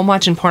sitting home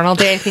watching porn all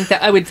day,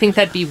 I would think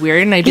that'd be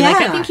weird, and I'd be like,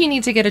 I Yeah. think you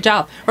need to get a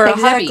job or a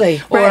Exactly.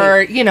 hobby or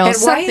right. and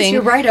something. why is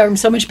your right arm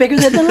so much bigger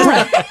than the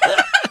left?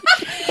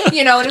 And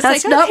it's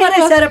That's like, not okay, what I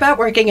well- said about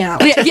working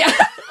out. Yeah.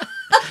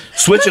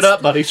 Switch it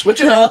up, buddy.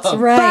 Switch it up. That's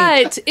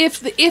right. But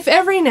if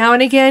every now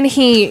and again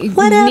he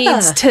Whatever.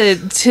 needs to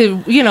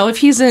if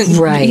he's in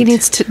Right. he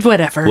needs to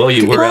whatever. Well,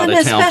 you were out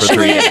of town for especially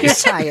 3 if you're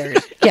days. tired.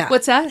 Yeah.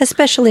 What's that?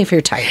 Especially if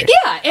you're tired.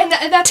 Yeah, and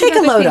that's Take a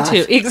another load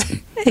thing off. too.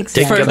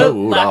 Take For a the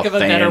load lack off, of a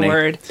better Fanny.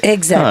 word.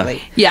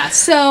 Exactly. Yeah.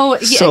 So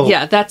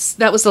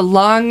that was a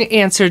long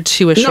answer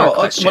to a short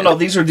question. Well, no,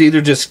 these are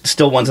just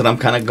still ones that I'm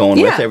kind of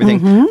going with. Yeah.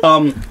 Everything.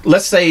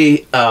 Let's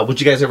say, would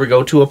you guys ever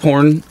go to a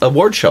porn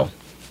award show?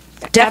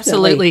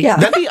 Definitely. Absolutely. Yeah.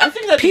 I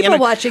think that'd People be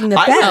watching the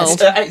I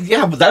best. would,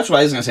 yeah, but that's what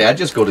I was going to say. I'd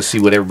just go to see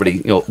what everybody,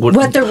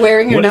 What they're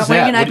wearing or what not is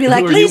wearing, that? and I'd be Who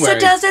like, are you Lysa wearing?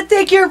 doesn't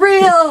think you're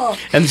real.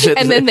 And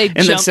then they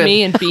jump said-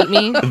 me and beat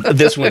me.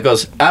 This one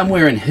goes, I'm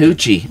wearing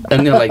hoochie.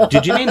 And they're like,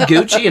 did you mean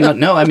Gucci? And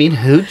no, I mean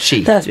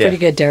hoochie. That's Yeah. pretty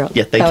good, Darryl.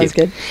 Yeah, thank that you. was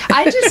good.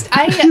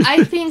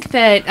 I think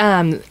that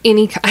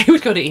I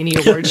would go to any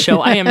award show.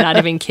 I am not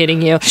even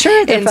kidding you.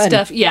 Sure, they're and fun.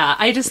 stuff. Yeah,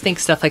 I just think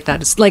stuff like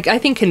that is like I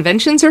think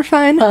conventions are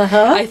fun.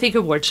 I think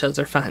award shows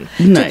are fun.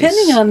 Nice.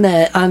 Depending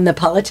on the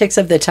politics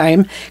of the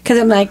time, because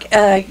I'm like,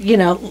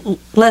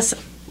 less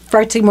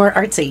fartsy, more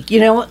artsy.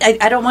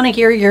 I don't want to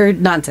hear your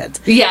nonsense.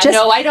 Yeah,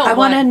 no, I don't I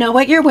want to want- know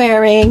what you're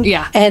wearing.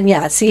 Yeah.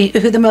 And see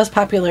who the most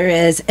popular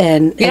is.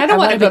 And Yeah, I don't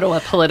want to wanna go to a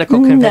political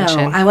convention.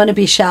 No, I want to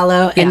be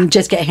shallow Yeah. and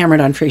just get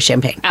hammered on free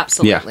champagne.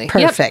 Absolutely. Yeah.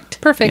 Perfect.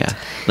 Yep, perfect.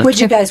 Yeah. Would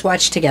you guys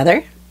watch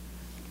together?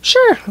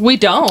 Sure. We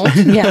don't.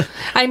 Yeah.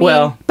 I mean,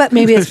 Well, But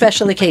maybe a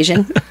special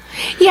occasion.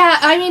 yeah.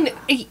 I mean,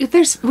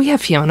 we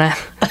have Fiona,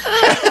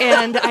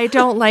 and I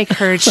don't like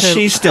her to.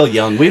 she's still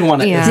young. We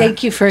want to. Yeah.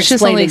 Thank you for She's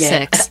explaining only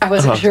it. 6. I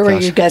wasn't sure where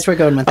gosh. you guys were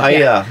going with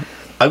that.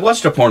 I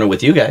watched a porno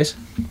with you guys,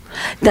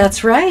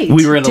 That's right.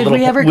 We were in a Did little-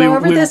 we ever we- go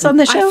over we- this on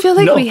the show? I feel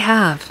like No. we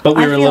have. but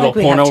we I were in a feel little like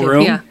we have porno to.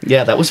 room. Yeah.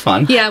 Yeah, that was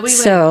fun. Yeah, we went.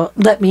 So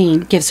let me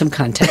give some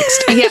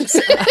context. Yes.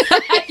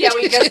 Yeah,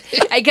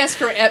 I guess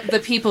for the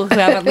people who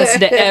haven't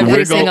listened to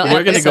every single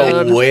we're going to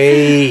episode. go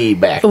way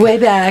back. Way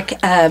back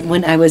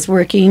when I was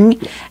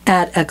working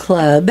at a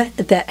club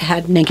that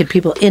had naked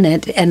people in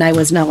it, and I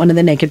was not one of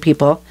the naked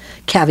people,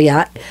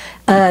 caveat,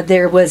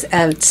 there was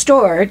a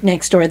store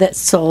next door that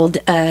sold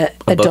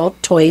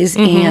adult toys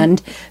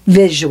and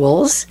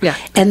visuals. Yeah.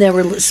 And there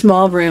were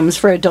small rooms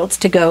for adults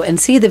to go and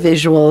see the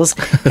visuals,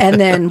 and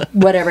then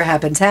whatever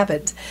happens,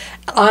 happens.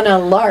 On a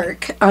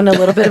lark, on a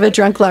little bit of a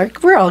drunk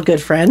lark, we're all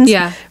good friends.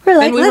 Yeah. We're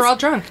like, And we were let's- all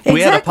drunk.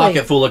 We had a Exactly.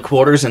 pocket full of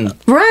quarters and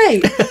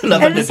Right. Nothing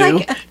And to it's do.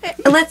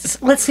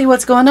 like, let's see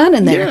what's going on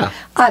in there. Yeah.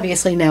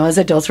 Obviously, now as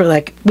adults, we're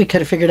like, we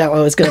could have figured out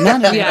what was going on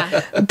in there.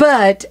 Yeah.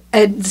 But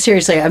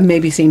seriously, I've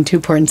maybe seen 2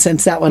 porns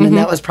since that one, and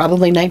that was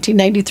probably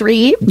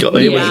 1993.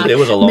 it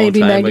was a long maybe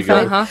time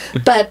 95. ago.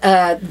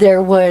 But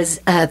there was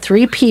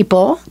 3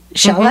 people.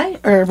 Shall I?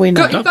 Or are we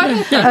not? Go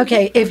ahead.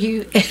 Okay, if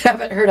you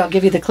haven't heard, I'll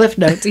give you the cliff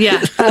notes.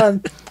 Yeah.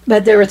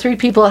 But there were 3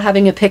 people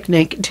having a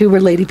picnic. 2 were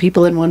lady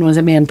people and 1 was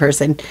a man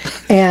person.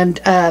 And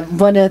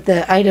one of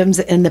the items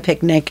in the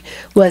picnic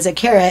was a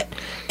carrot,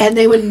 and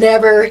they would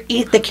never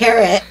eat the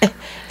carrot,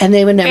 and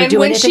they would never And do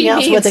when anything she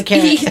else with the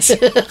means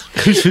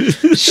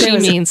carrot. She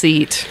means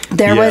eat.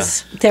 There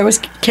Yeah. was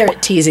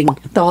carrot teasing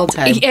the whole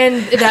time.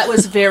 And that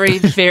was very,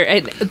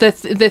 very.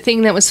 The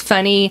thing that was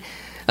funny.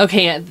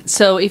 Okay,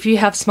 so if you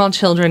have small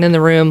children in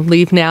the room,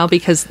 leave now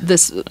because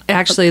this is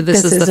is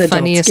the adults,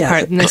 funniest yes.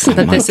 part. And this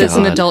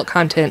isn't God. adult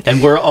content.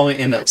 And we're all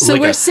in a, So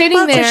like we're a, sitting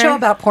Well, it's a show there.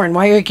 about porn.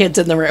 Why are your kids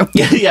in the room?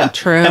 yeah,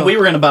 True. And we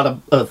were in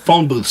about a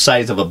phone booth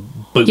size of a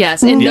booth.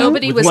 Yes, and Yeah,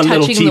 nobody with was one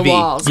little touching the TV.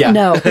 walls. Yeah.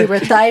 No, we were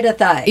thigh to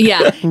thigh.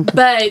 Yeah,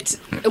 but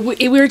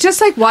we were just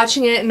like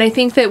watching it, and I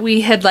think that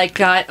we had like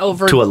got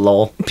over To a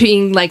lull.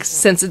 being like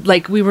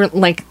like we weren't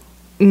like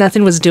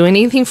nothing was doing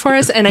anything for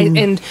us, and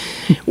and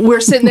we're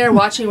sitting there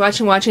watching,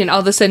 and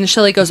all of a sudden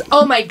Shelley goes,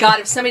 "Oh my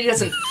god! If somebody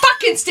doesn't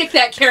fucking stick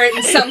that carrot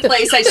in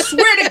someplace, I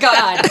swear to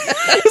God!"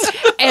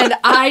 And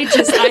I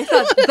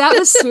thought that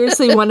was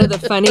seriously one of the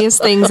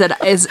funniest things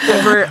that is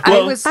ever.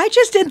 Well, I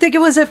just didn't think it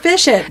was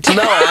efficient.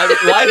 No,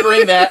 why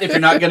bring that if you're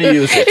not going to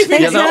use it? You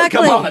know,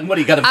 Exactly. come on. What,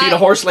 do you got to feed a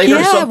horse later or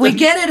Yeah, something? we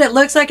get it. It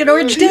looks like an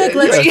orange dick.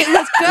 Let's go.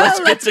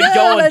 Let's get it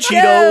going, let's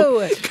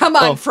Cheeto. go. Come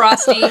on,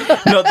 Frosty.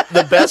 No,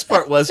 the best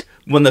part was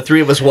when the 3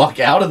 of us walk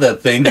out of the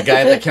thing, the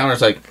guy at the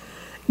counter's like,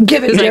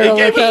 Giving Darryl a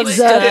gave thumbs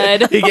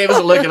us- up. he gave us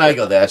a look, and I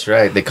go, that's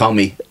right. They call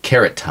me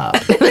Carrot Top.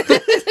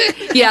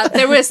 Yeah,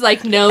 there was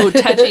like no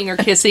touching or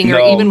kissing, or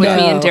No. even with me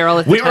No. and Daryl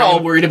at the We time. were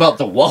all worried about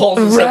the walls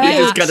and stuff. Right. He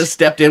just kind of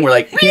stepped in. We're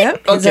like,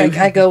 Yep. He's okay. like,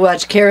 I go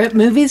watch carrot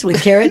movies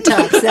with carrot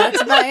tops.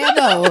 That's my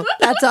MO.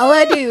 That's all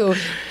I do.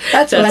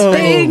 That's my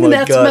thing.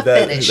 That's my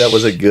finish. That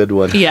was a good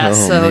one. Yeah, Oh,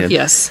 so man.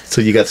 yes.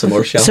 So you got some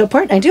more, Shell? So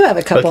important. I do have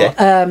a couple.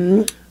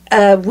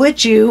 Okay.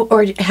 Would you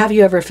or have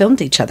you ever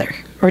filmed each other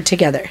or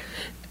together?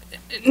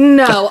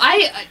 No,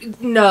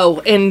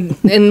 no,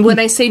 and when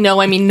I say no,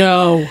 I mean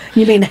no.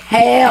 You mean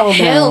hell no?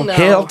 Hell no.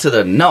 Hail to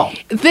the no.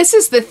 This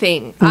is the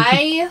thing.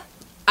 I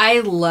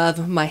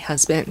love my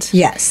husband.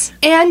 Yes.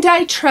 And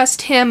I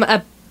trust him.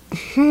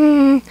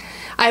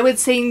 I would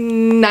say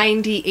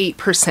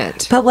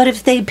 98%. But what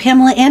if they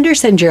Pamela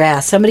Andersoned your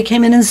ass? Somebody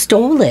came in and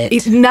stole it.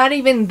 It's not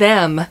even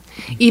them.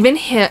 Even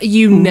him.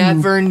 You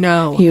never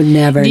know. You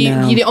never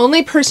know. The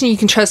only person you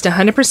can trust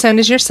 100%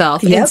 is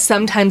yourself. Yep. And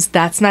sometimes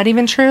that's not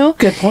even true.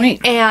 Good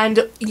point.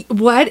 And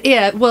what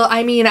if, well,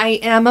 I mean, I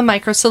am a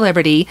micro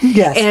celebrity.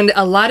 Yes. And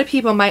a lot of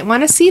people might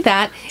want to see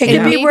that. It and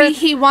could be maybe worth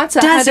he wants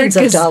dozens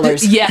of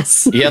dollars.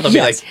 Yes. Yeah, they'll be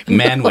like,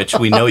 "Manwich,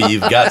 we know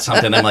you've got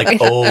something." I'm like,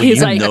 "Oh, He's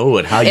you like, know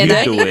it. How and you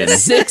I doing?" need a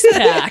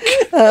 6-pack.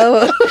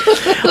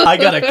 I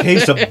got a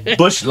case of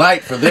Busch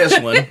Light for this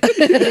one.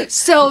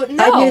 So,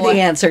 no. I knew the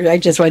answer. I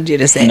just wanted you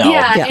to say it. No.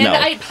 Yeah, Yeah. and No.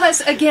 I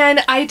plus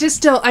again, I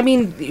just don't. I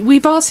mean,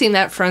 we've all seen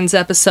that Friends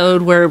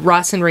episode where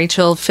Ross and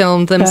Rachel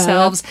filmed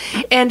themselves,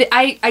 and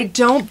I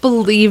don't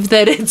believe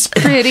that it's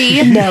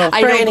pretty. No,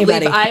 I for don't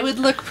anybody. believe I would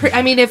look pretty.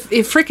 I mean, if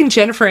freaking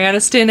Jennifer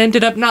Aniston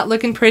ended up not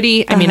looking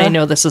pretty, I mean, I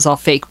know this is all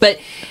fake, but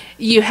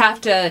you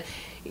have to.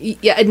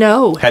 Yeah,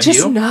 no. Have just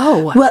you?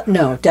 no. Well,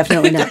 no,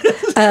 definitely not.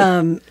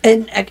 And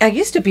I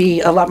used to be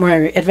a lot more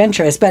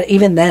adventurous, but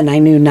even then I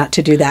knew not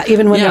to do that.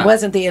 Even when Yeah. there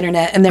wasn't the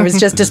internet and there was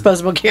just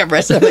disposable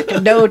cameras. So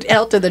like, no,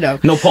 hell to the no.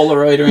 No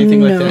Polaroid or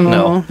anything like that.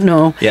 No.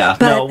 No. Yeah.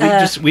 But,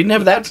 no. We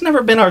never. That's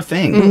never been our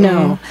thing.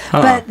 No.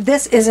 But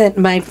this isn't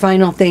my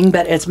final thing,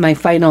 but it's my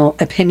final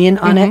opinion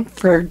on it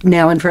for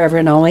now and forever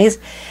and always.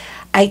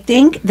 I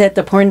think that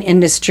the porn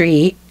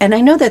industry, and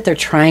I know that they're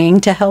trying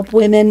to help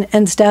women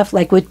and stuff,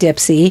 like with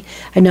Dipsy.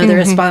 I know they're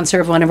a sponsor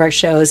of one of our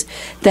shows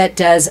that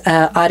does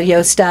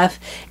audio stuff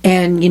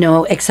and,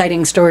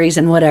 exciting stories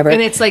and whatever.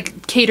 And it's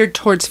like catered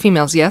towards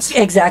females, yes?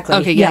 Exactly.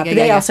 Okay, yeah. But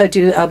they also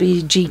do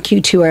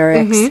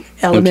LBGQ2RX,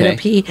 Element Okay. of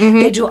P.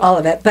 They do all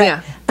of it. But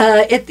Yeah.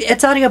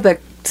 it's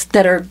audiobooks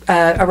that are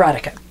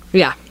erotica.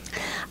 Yeah.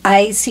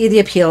 I see the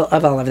appeal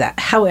of all of that.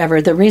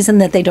 However, the reason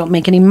that they don't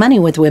make any money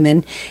with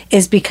women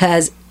is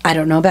because, I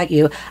don't know about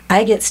you,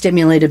 I get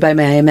stimulated by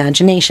my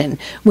imagination.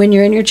 When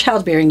you're in your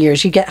childbearing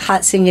years, you get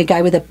hot seeing a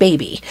guy with a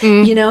baby.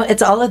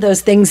 It's all of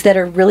those things that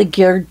are really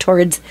geared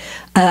towards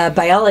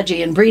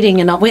biology and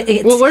breeding and all. Well,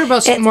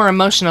 we're more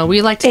emotional.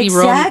 We like to be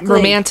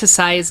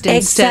romanticized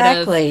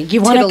instead of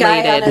You want a guy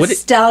on titillated. a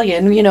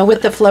stallion,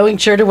 with the flowing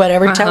shirt or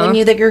whatever, telling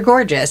you that you're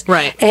gorgeous.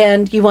 Right.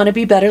 And you want to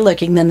be better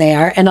looking than they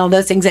are and all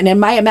those things. And in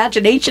my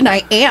imagination,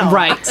 I am.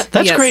 Right.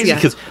 That's Yes, crazy yeah.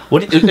 because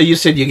what you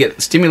said you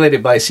get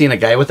stimulated by seeing a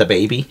guy with a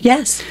baby.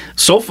 Yes.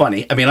 So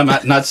funny. I mean, I'm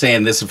not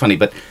saying this is funny,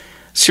 but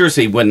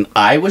seriously, when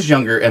I was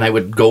younger and I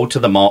would go to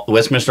the mall,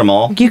 Westminster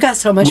Mall, You got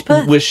so much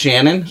puss. with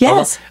Shannon.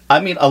 Yes. I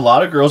mean, a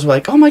lot of girls were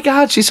like, "Oh my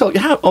God, she's so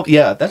yeah, oh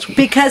yeah, that's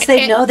Because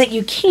they know that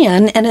you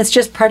can, and it's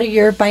just part of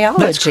your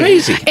biology. that's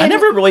crazy." I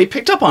never really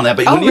picked up on that,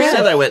 but when you really?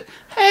 said that, I went,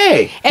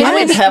 "Hey, And I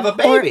when- didn't have a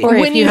baby." Or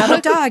if When you you have a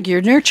hook- dog,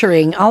 you're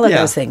nurturing, all of yeah.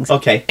 those things.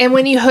 Okay. And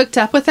when you hooked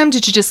up with them,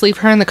 did you just leave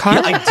her in the car?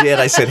 I did.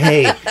 I said,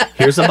 "Hey,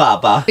 here's a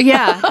baba."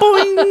 Yeah.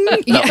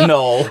 Boing.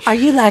 No, Are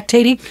you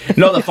lactating?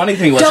 no. The funny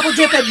thing was, Double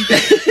dipping.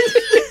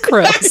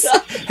 Gross.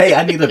 hey,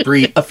 I need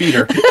a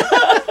feeder.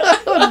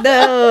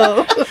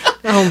 No.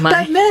 Oh my.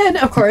 But men,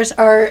 of course,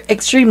 are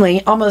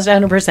extremely, almost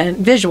 100%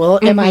 visual.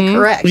 Am I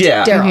correct,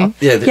 Yeah. Daryl?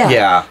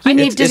 Yeah. You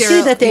need to It's-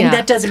 see the thing. Yeah.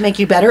 That doesn't make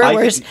you better or I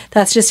worse. can-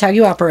 That's just how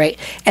you operate.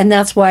 And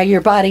that's why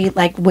your body,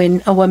 like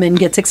when a woman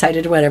gets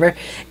excited or whatever,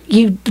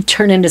 you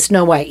turn into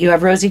Snow White. You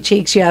have rosy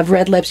cheeks, you have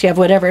red lips, you have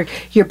whatever.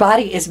 Your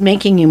body is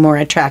making you more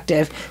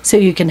attractive so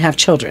you can have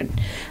children.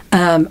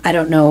 I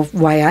don't know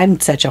why I'm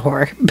such a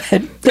whore,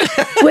 but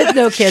with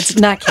no kids.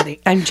 Not kidding.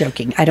 I'm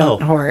joking. I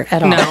don't whore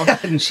at all.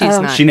 No, she's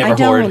not. She never I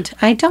don't. whored.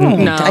 I don't.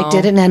 No. I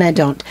didn't and I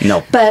don't.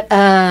 No. But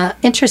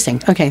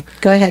interesting. Okay,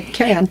 go ahead.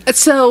 Carry on.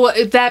 So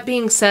that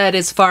being said,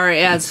 as far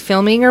as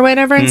filming or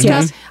whatever and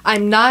stuff,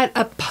 I'm not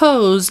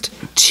opposed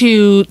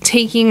to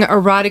taking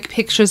erotic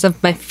pictures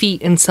of my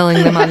feet and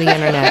selling them on the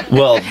internet.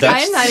 Well,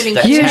 that's I'm not even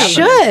that's kidding.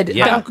 You happening. should.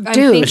 Yeah. I'm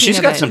Dude. thinking She's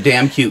of got it. some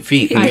damn cute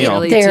feet. I you know.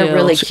 really They're do.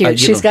 really you cute.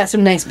 She's know. got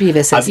some nice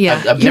beavises.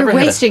 Yeah. I've You're never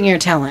had a- wasting your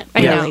talent.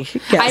 I know. Really.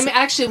 Yes. I'm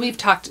actually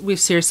we've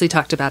seriously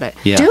talked about it.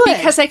 Yeah. Do it.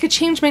 Because I could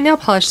change my nail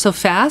polish so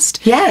fast.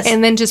 Yes.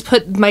 And then just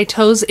put my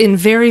toes in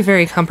very,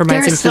 very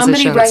compromising There's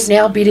somebody positions. right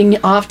now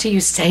beating off to you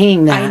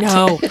saying that. I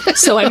know.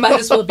 So I might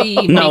as well be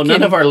No, making,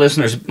 none of our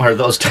listeners are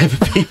those type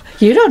of people.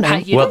 You don't know.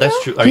 You Well, don't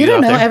that's know? true. Are You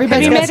don't out know. there?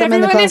 Everybody's Have you got Met some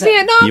in the everyone in closet.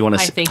 Vietnam? You wanna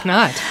I s- think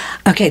not.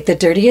 Okay, the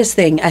dirtiest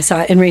thing I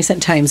saw in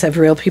recent times of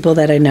real people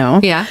that I know.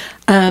 Yeah.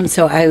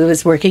 So I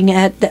was working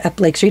at the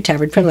Lake Street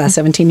Tavern for the last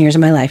 17 years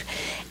of my life.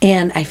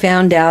 And I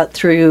found out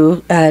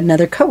through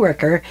another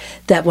coworker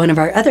that one of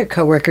our other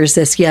coworkers,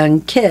 this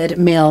young kid,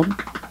 male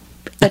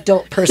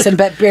adult person,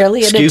 but barely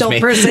an Excuse adult me.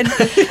 person.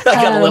 I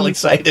got a little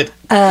excited.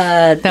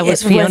 That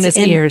was It Fiona's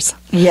in- ears.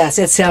 Yes,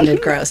 it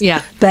sounded gross.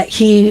 Yeah. But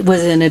he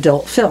was in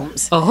adult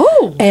films.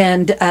 Oh.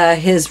 And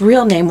his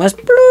real name was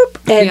Bloop,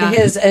 and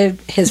Yeah.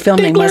 his film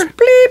name was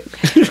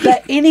Bleep.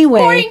 But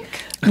anyway,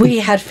 we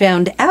had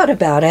found out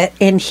about it,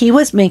 and he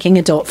was making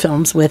adult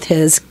films with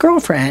his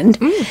girlfriend,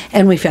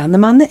 and we found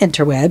them on the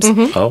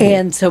interwebs. Oh.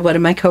 And so one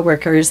of my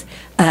coworkers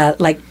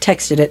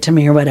texted it to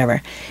me or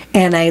whatever,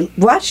 and I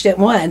watched it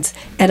once,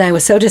 and I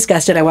was so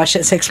disgusted I watched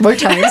it 6 more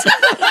times.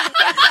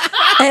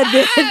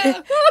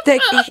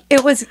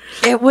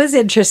 it was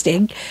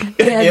interesting. And,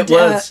 It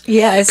was.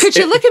 Yes. Could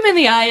you look him in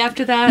the eye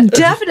after that?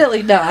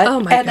 Definitely not. Oh,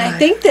 my and God. I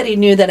think that he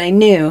knew that I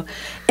knew.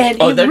 And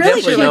he they're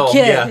really definitely good know.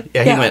 kid.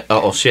 Yeah, he went,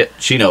 oh, shit,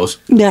 she knows.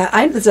 Yeah,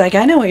 I was like,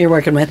 I know what you're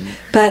working with.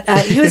 But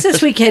he was a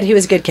sweet kid. He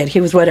was a good kid.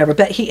 He was whatever.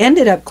 But he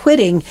ended up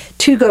quitting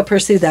to go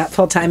pursue that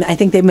full time. I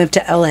think they moved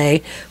to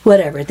L.A.,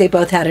 whatever. They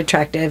both had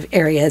attractive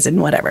areas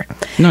and whatever.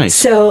 Nice.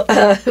 So,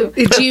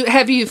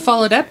 Have you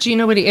followed up? Do you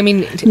know what did he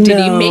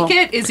No. make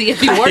it? Is he at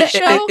the award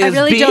show? I Is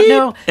really beep, don't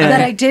know, but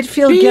uh, I did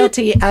feel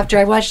guilty after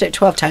I watched it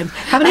 12 times.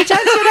 How many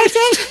times did I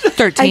say?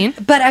 13.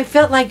 But I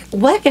felt like,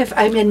 what if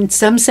I'm in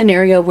some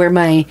scenario where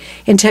my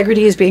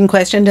integrity is being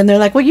questioned and they're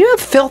like, well, you have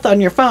filth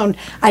on your phone.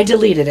 I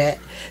deleted it.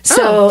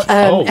 So,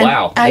 Oh, and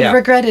wow. I've Yeah.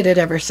 regretted it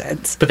ever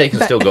since. But they can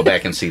still go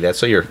back and see that.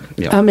 So you're,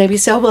 Oh, maybe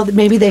so. Well,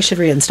 maybe they should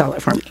reinstall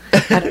it for me.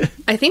 I don't know.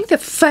 I think the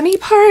funny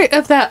part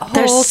of that whole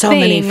There's so thing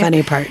many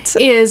funny parts.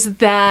 is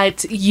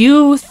that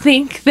you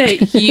think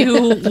that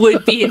you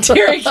would be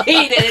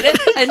interrogated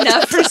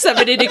enough for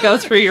somebody to go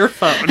through your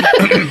phone.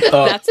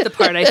 That's the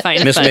part I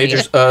find Miss funny.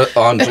 Majors,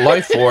 on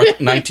July 4th,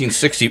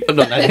 1960, no,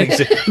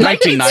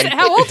 1990.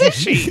 How old is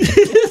she?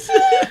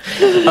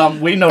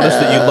 We noticed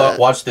that you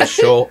watched this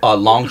show,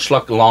 Long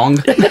Schluck Long,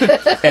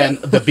 and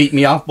the Beat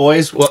Me Off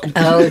Boys. Well,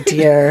 Oh,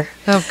 dear.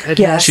 Oh, goodness.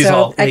 Yeah, She's so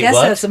all, I wait, guess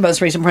what? that's the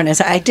most recent porn I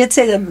saw. I did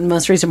say the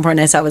most recent porn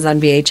I saw was on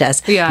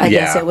VHS. Yeah. I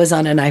guess Yeah. it was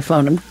on an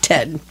iPhone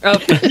 10.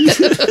 Okay.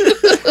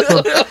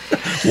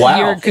 wow.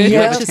 You're good,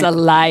 Yeah. which is a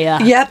liar.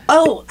 Yep.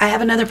 Oh, I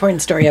have another porn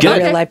story of a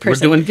Good. real life We're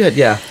person. doing good,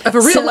 yeah. Of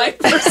a real life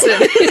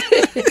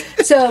person.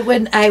 So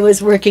when I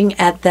was working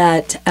at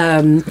that,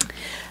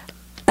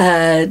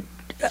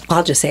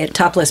 I'll just say it,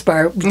 topless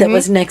bar that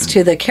was next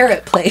to the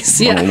carrot place.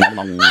 Yeah.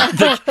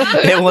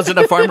 It wasn't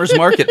a farmer's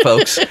market,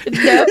 folks.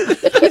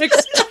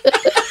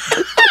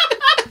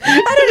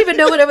 I don't even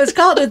know what it was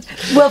called. It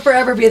will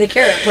forever be the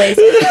carrot place.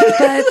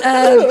 But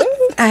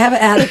I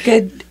haven't had a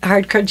good,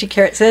 hard, crunchy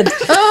carrot since.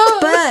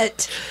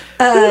 But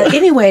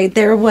anyway,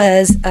 there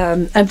was,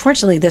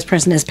 unfortunately, this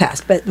person has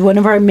passed, but one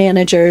of our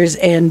managers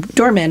and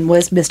doorman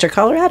was Mr.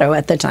 Colorado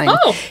at the time,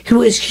 who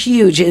was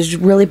huge. He was a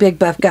really big,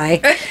 buff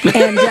guy.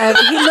 And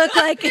he looked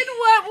like... In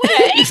what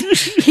way?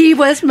 He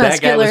was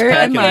That guy was muscular and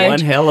packing large. one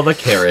hell of a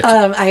carrot.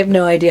 I have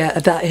no idea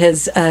about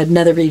his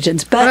nether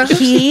regions, but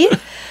he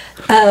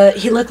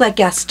looked like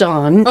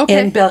Gaston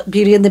in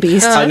Beauty and the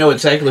Beast. I know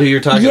exactly who you're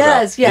talking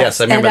Yes, about.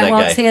 yes. I remember and that I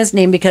won't guy. say his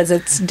name because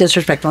it's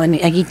disrespectful and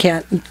he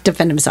can't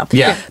defend himself.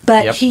 Yeah.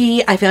 But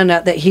Yep. I found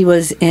out that he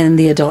was in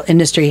the adult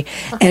industry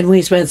and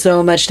we spent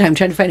so much time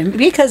trying to find him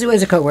because he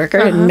was a coworker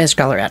in Miss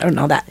Colorado and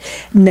all that.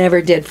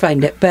 Never did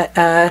find it. But,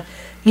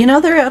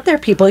 they're out there,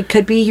 people. It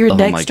could be your Oh,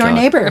 my next door God.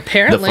 neighbor.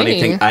 Apparently. The funny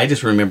thing, I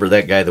just remember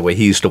that guy, the way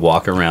he used to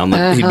walk around.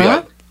 Like, he'd be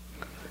like,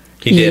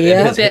 he did.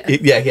 Yeah. And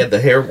he had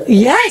the hair.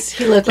 Yes,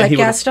 he looked like he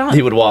Gaston.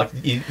 He would walk.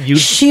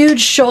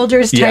 Huge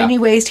shoulders, Yeah. tiny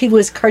waist. He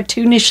was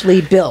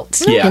cartoonishly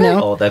built. Yeah. You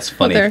know? Oh, that's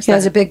funny. there's He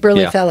was a big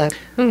burly Yeah. fella.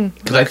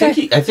 Because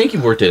I think he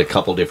worked at a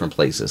couple different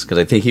places. Because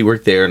I think he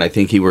worked there, and I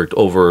think he worked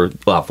over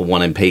off of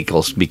one in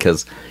Pecos.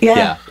 Because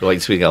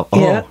like, so we go,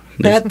 Yeah,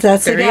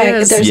 that's the There he guy.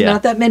 is. There's Yeah.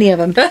 not that many of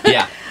them.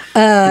 yeah.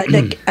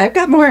 I've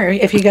got more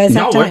if you guys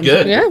No, have we're time.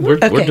 good. Yeah, we're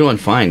Okay. doing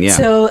fine. Yeah.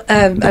 So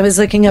I was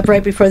looking up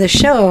right before the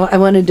show. I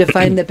wanted to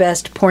find the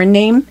best porn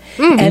name,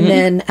 and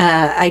then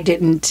I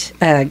didn't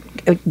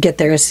get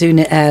there as soon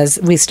as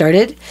we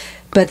started.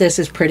 But this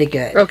is pretty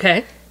good.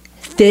 Okay.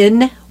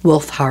 Thin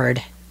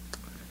Wolfhard.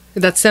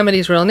 That's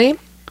somebody's real name?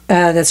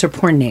 That's her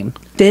porn name.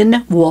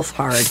 Thin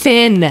Wolfhard.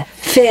 Finn.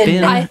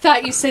 Thin. I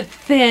thought you said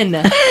thin.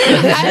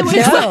 I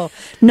was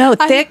No,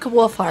 thick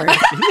Wolfhard.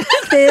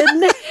 Thin,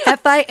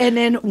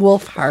 Finn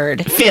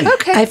Wolfhard. Finn.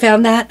 Okay. I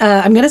found that.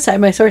 I'm going to cite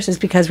my sources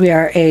because we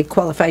are a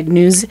qualified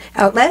news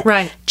outlet.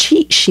 Right.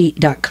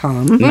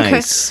 Cheatsheet.com.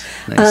 Nice.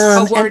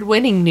 Nice.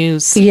 Award-winning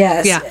news.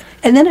 Yes. Yeah.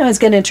 And then I was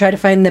going to try to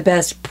find the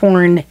best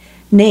porn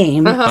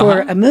name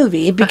for a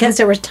movie because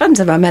there were tons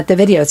of them at the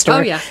video store. Oh,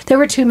 yeah. There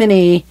were too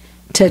many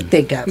to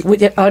think of. We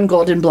did On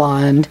Golden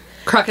Blonde.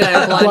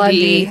 Crocodile Blondie.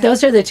 Blondie.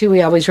 Those are the two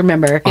we always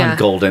remember. Yeah. On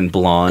Golden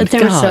Blonde.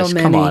 There were so Gosh,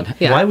 come many. on.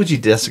 Yeah. Why would you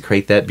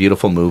desecrate that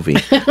beautiful movie?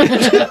 Come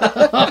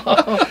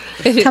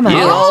on.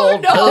 Oh,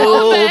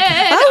 no,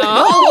 man.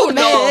 Oh,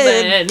 no,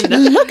 man.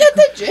 Look at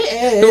the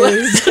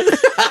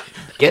jizz.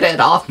 Get it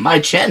off my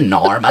chin,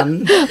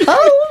 Norman.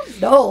 Oh,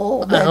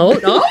 no. Oh,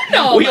 no,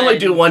 no, We only man.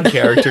 do one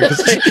character.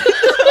 'Cause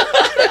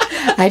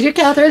I do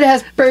Catherine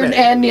Hepburn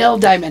and Neil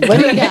Diamond. What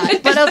do you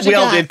got? What else you we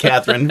all got? did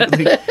Catherine.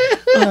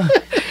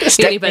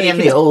 Stick Anybody me in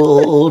can- the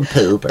old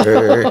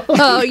pooper.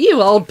 Oh,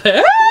 you old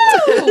poo.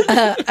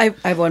 I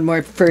have one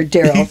more for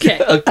Darryl. Okay.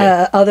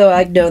 Although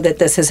I know that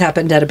this has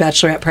happened at a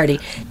bachelorette party.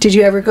 Did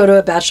you ever go to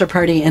a bachelor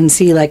party and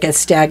see like a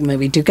stag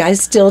movie? Do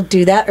guys still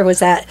do that? Or was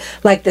that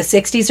like the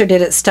 60s or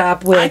did it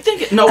stop with... I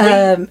think... No,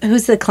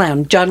 who's the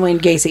clown? John Wayne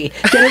Gacy.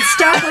 Did it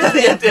stop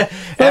with him?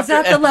 Was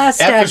that the last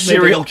stag After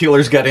serial movie?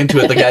 killers got into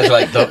it, the guys were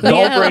like, don't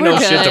Yeah, bring we're no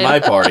shit to good. my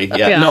party.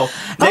 Yeah, Yeah. no.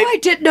 I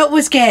didn't know it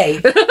was gay.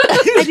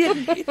 I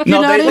didn't.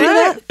 You're not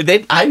into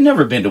that? I've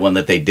never been to one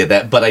that they did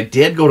that, but I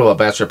did go to a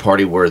bachelor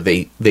party where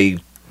they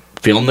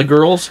filmed the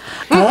girls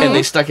and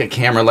they stuck a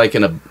camera like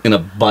in a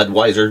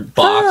Budweiser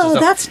box. Oh,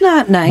 that's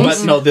not nice.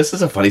 But no, this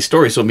is a funny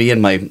story. So me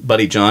and my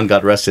buddy John,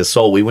 God rest his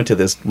soul, we went to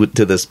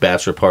this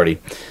bachelor party,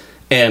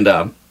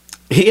 and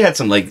he had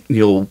some like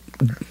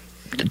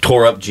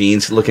tore up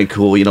jeans, looking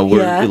cool.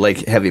 We're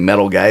like heavy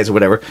metal guys or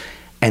whatever.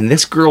 And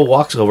this girl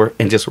walks over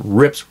and just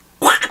rips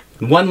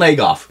one leg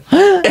off.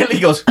 And he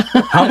goes,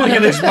 "How am I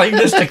going to explain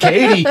this to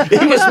Katie?"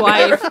 His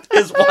wife.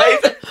 His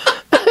wife.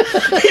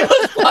 He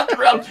was walking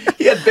around.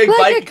 He had big like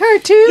bike. a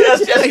cartoon. Yes,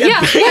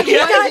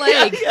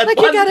 He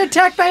got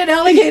attacked by an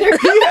alligator.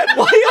 He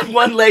had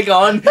one leg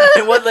on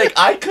and one leg.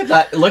 I could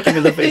not look him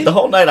in the face the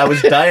whole night. I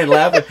was dying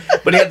laughing.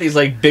 But he had these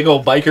like big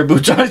old biker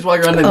boots on. He's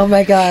walking around. And, oh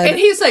my god! And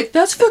he's like,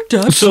 "That's fucked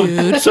up,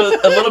 dude." So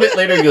a little bit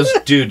later, he goes,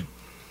 "Dude,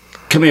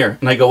 come here."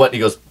 And I go, "What?" And he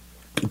goes,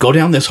 "Go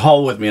down this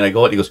hall with me." And I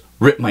go, "What?" And he goes,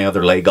 "Rip my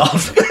other leg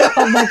off."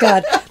 Oh my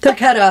god! They're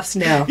cutoffs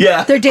now.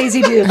 Yeah, they're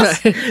Daisy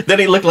Dukes. Then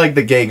he looked like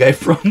the gay guy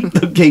from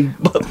the gay.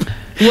 What?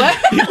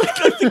 He looked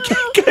like the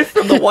gay guy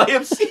from the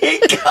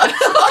YMCA.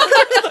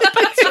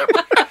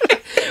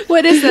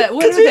 What is that?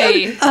 What are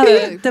they?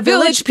 The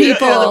village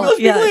people.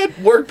 Yeah, people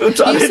had work boots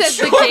on. You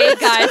said the gay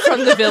guy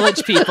from the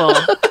village people.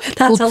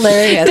 That's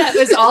hilarious. That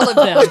was all of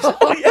them.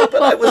 Oh yeah,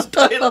 but I was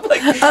dying. I'm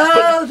like,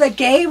 the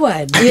gay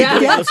one.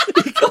 Yeah.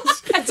 He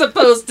goes, As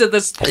opposed to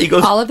this. he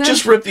goes, all of them.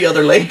 just rip the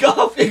other leg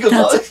off. He goes,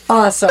 That's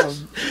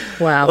awesome.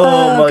 Wow.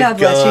 Oh, God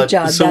bless you,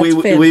 John. So That's we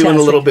went a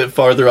fantastic. little bit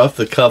farther off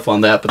the cuff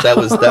on that, but that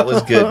was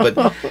good.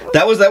 But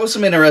that was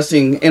some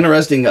interesting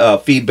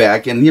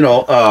feedback, and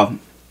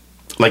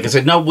like I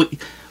said, no,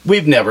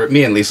 we've never,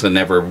 me and Lisa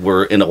never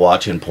were into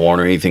watching porn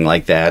or anything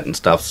like that and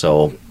stuff.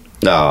 So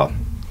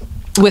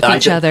With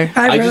each other.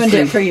 I just ruined it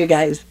think for you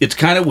guys. It's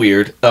kind of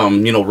weird.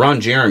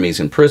 Ron Jeremy's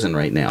in prison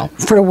right now.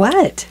 For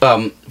what?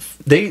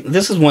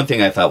 This is one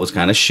thing I thought was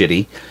kind of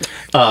shitty.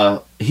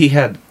 He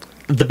had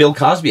the Bill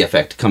Cosby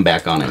effect come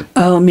back on him.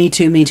 Oh, me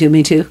too.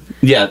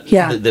 Yeah.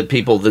 Yeah. The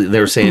people, they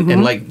were saying,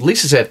 and like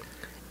Lisa said,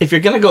 if you're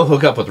going to go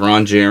hook up with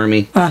Ron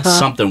Jeremy,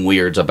 something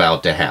weird's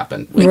about to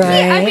happen. Right.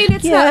 Yeah, I mean,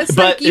 it's not. It's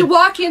But like you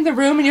walk in the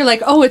room and you're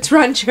like, "Oh, it's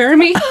Ron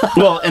Jeremy."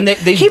 Well, and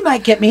they He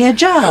might get me a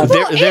job.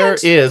 there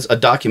is a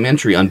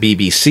documentary on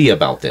BBC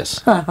about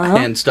this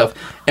and stuff.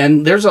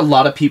 And there's a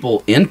lot of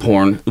people in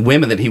porn,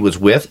 women that he was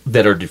with,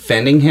 that are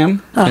defending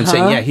him and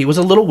saying, yeah, he was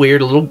a little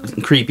weird, a little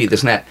creepy,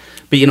 this and that.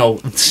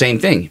 But, same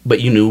thing.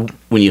 But you knew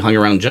when you hung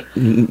around what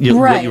you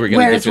were going to get.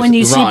 Whereas when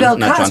you see Bill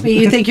Cosby,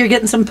 you think you're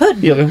getting some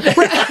pudding. Yeah.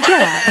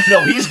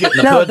 No, he's getting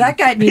the No, pudding. that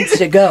guy needs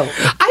to go.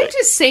 I'm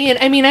just saying.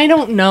 I mean, I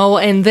don't know,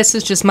 and this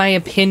is just my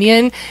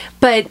opinion,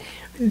 but.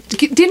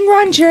 Didn't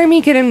Ron Jeremy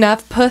get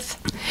enough puth?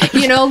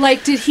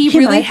 Did he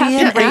really might have be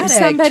to an rape addict.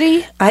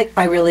 somebody?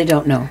 I really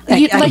don't know.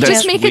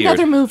 Just make weird.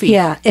 another movie.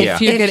 Yeah,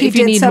 if you he need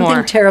did something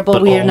more. terrible,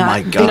 But, we are oh not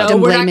my God. No,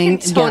 victim we're not blaming.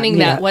 condoning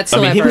that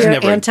whatsoever. I mean, he was We're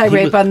never-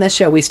 anti-rape on this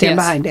show. We stand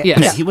Yes. behind it. Yes.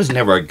 Yeah, he was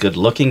never a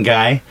good-looking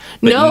guy,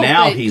 but No,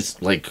 now but- he's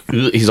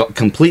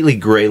completely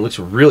gray. Looks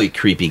a really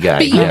creepy guy.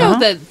 But you know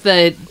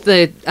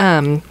the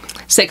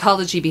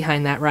psychology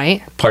behind that,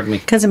 right? Pardon me.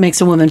 Because it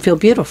makes a woman feel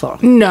beautiful.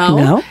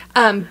 No.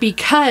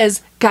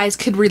 Because guys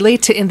could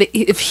relate to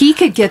if he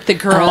could get the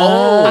girl,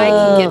 I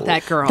can get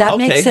that girl. That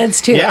Okay. makes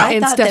sense too. Yeah. I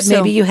And thought stuff, that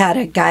maybe so- you had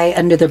a guy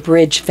under the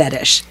bridge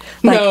fetish.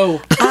 Like,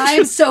 No.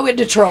 I'm so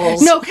into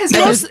trolls. No, because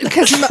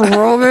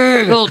troll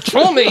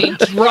me,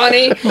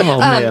 Ronnie. Oh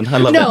man, I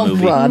love that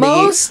movie. Ronnie.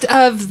 Most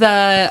of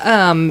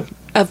the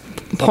of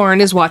porn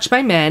is watched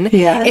by men,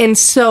 Yeah. and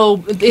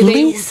so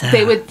Lisa.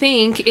 they would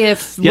think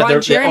if Yeah,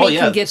 Ron Jeremy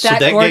can get so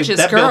that gorgeous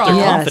that girl, built their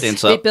Yes.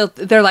 confidence up.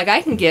 they're like,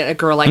 I can get a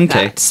girl like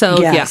Okay. that.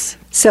 So Yes.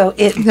 So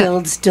it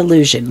builds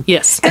delusion.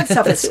 Yes. And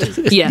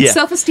self-esteem. yeah, Yeah.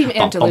 self-esteem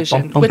and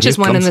delusion, which here is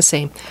one and comes- the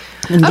same.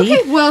 Indeed.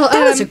 Okay, well,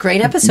 that was a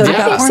great episode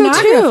yeah. about I think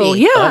so pornography. too.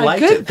 Yeah, I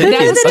liked good. it. Thank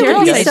That you. was Thank you,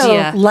 Daryl's guys.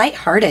 idea. So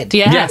lighthearted.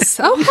 Yes.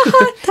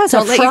 Oh, That's a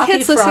don't let your frothy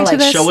kids listen to frolic.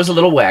 this. Show was a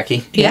little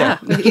wacky. Yeah,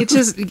 it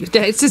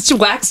just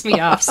whacks me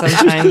off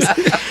sometimes.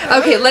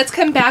 Okay, let's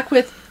come back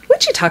with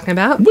what you talking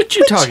about. What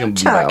you talking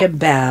Talk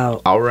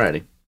about? about.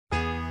 Alrighty.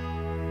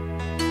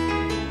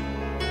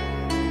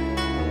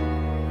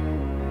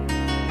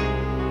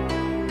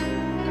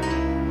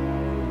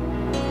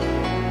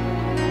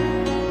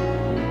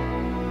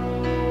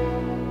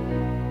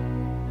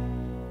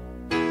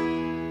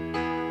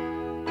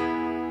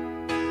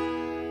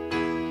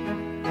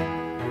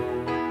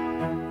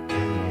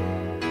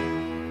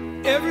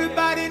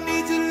 Everybody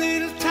needs a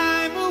little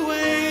time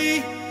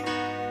away.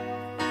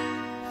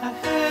 I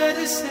heard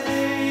her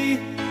say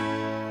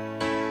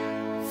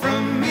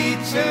from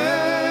each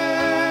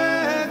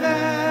other.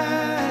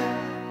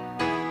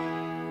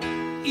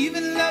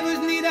 Even lovers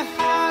need a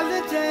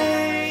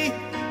holiday.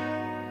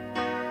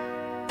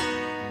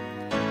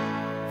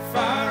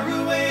 Far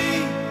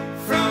away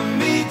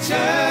from each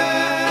other.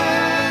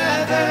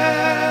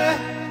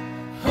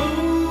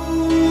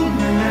 Hold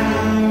me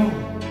now.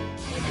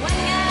 One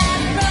guy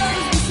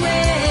froze and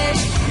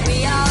switch, we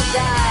all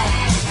die.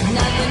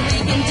 Nothing we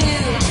can do.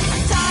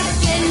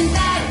 Talking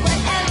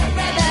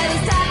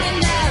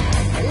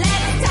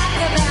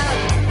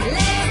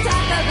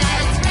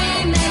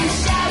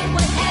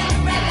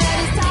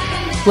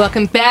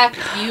Welcome back,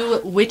 you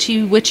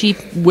witchy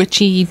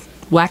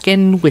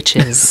whacking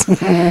witches.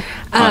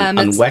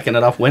 on Whacking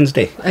It Off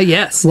Wednesday.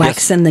 Yes.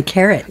 Waxing the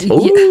carrot.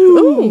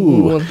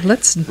 Ooh,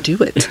 let's do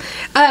it.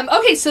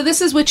 Okay, so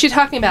this is what you're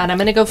talking about. I'm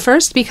going to go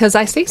first because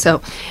I say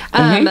so.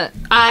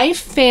 I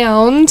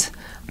found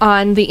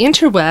on the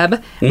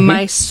interweb,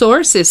 my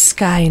source is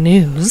Sky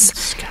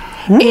News.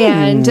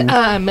 And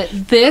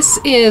this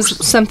is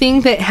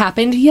something that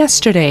happened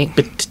yesterday.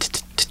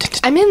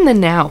 I'm in the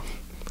now.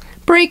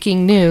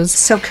 Breaking news.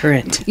 So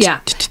current.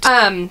 Yeah.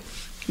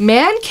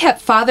 Man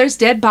kept father's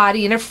dead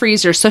body in a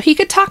freezer so he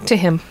could talk to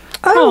him.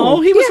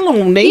 Oh, he was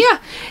lonely. Yeah.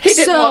 He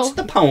didn't watch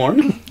the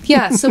porn.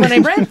 Yeah, so when I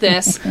read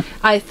this,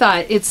 I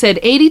thought it said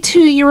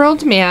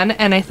 82-year-old man,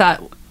 and I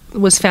thought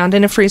was found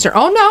in a freezer.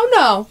 Oh,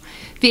 no.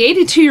 The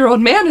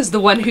 82-year-old man is the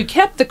one who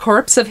kept the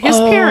corpse of his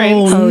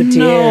parents. Oh,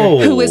 dear.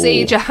 No. Who was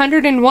age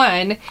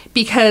 101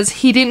 because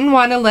he didn't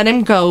want to let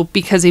him go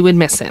because he would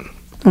miss him.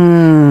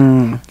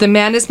 The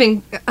man has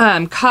been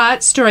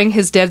caught storing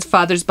his dead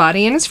father's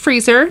body in his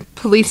freezer.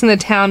 Police in the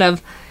town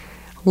of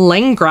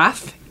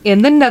Landgraaf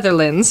in the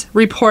Netherlands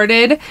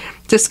reported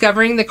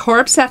discovering the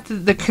corpse after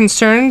the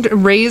concern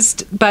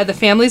raised by the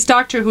family's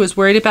doctor who was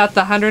worried about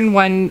the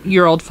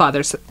 101-year-old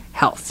father's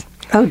health.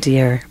 Oh,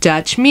 dear.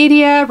 Dutch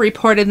media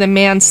reported the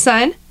man's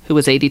son, who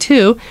was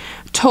 82,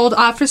 told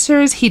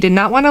officers he did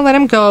not want to let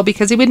him go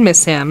because he would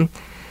miss him.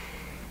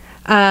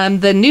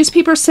 The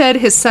newspaper said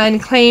his son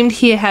claimed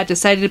he had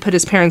decided to put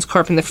his parents'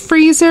 corpse in the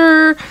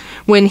freezer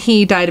when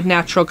he died of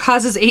natural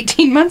causes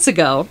 18 months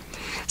ago,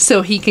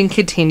 so he can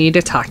continue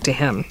to talk to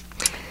him.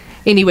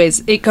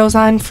 Anyways, it goes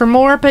on for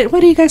more, but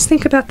what do you guys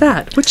think about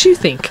that? What do you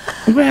think?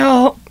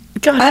 Well,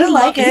 God, I don't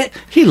like it.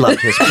 He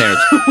loved his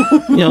parents.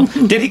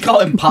 Did he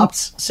call him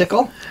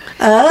Popsicle?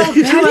 Have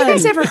you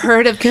guys ever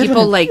heard of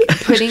people like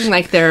putting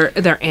like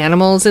their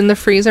animals in the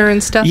freezer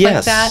and stuff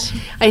like that?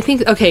 I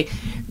think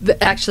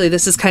actually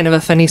this is kind of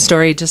a funny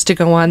story just to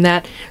go on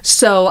that.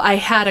 So I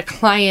had a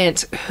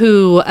client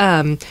who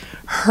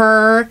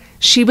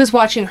she was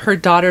watching her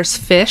daughter's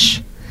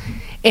fish,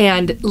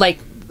 and like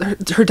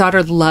her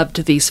daughter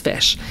loved these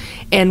fish,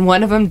 and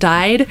one of them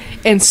died,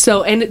 and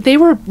they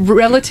were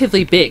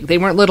relatively big. They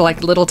weren't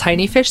little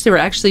tiny fish. They were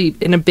actually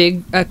in a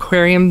big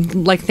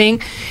aquarium like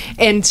thing,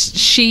 and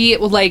she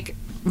like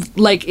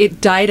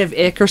it died of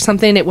ick or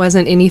something. It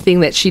wasn't anything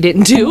that she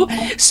didn't do,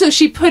 so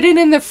she put it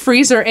in the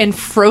freezer and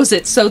froze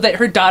it so that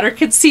her daughter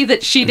could see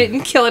that she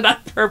didn't kill it on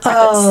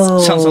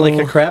purpose. Sounds like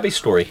a Krabby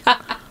story.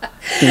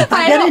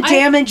 I'm going to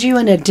damage you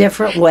in a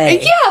different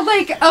way. Yeah,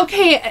 like,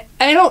 okay,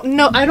 I don't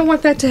know. I don't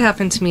want that to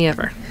happen to me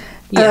ever.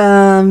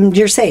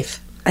 You're safe.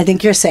 I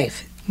think you're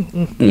safe.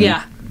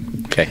 Yeah.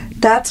 Okay.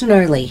 That's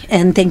gnarly,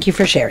 and thank you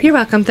for sharing. You're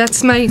welcome.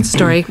 That's my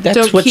story.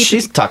 That's what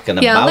she's talking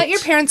about. Yeah, let your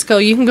parents go.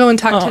 You can go and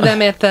talk to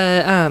them at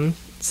the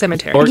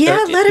cemetery.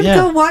 Let him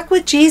go walk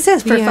with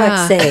Jesus, for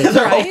fuck's sake.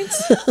 Right?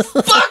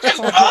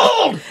 Fucking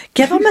old!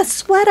 Give him a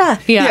sweater.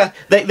 Yeah.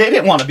 They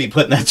didn't want to be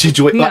put in that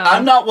situation. No.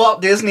 I'm not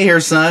Walt Disney here,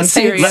 son.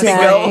 Seriously.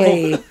 Let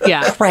me go.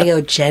 Yeah.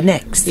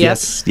 Cryogenics.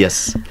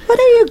 Yes. Where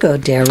do you go,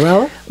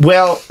 Darryl?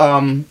 Well,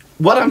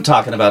 what I'm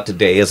talking about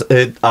today is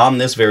on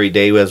this very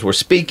day as we're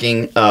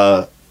speaking,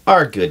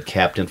 our good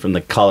captain from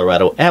the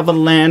Colorado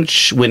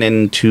Avalanche went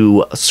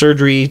into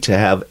surgery to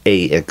have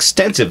a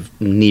extensive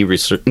knee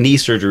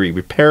surgery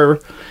repair,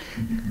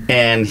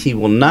 and he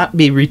will not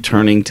be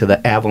returning to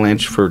the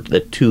Avalanche for the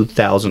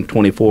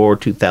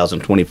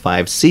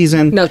 2024-2025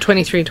 season. No,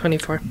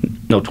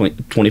 23-24. No,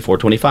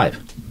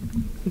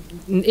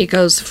 24-25. It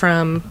goes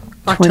from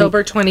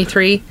October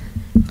 23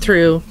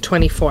 through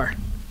 24.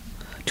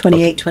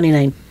 28,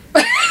 29.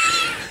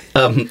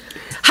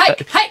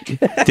 Hike!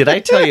 Did I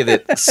tell you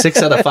that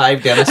 6 out of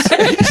 5 dentists?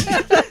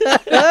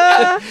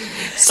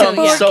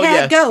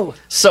 Go.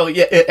 So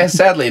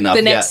sadly enough,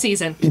 The next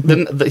season.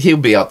 He'll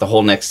be out the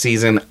whole next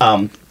season.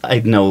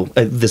 I know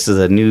this is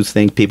a news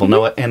thing; people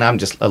know it, and I'm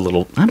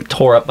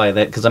tore up by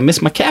that because I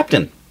miss my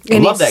captain. I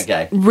love that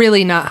guy.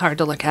 Really not hard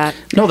to look at.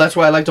 No, that's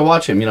why I like to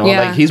watch him.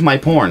 Like he's my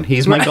porn.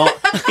 He's my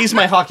he's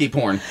my hockey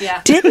porn.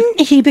 Yeah. Didn't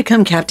he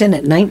become captain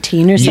at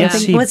 19 or something?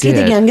 Yes, he Was he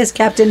the did. youngest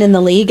captain in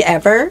the league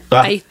ever?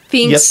 I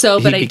think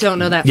so, but he I don't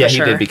know that for yeah,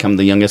 sure. he did become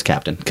the youngest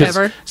captain.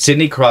 Ever?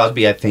 Sidney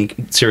Crosby, I think,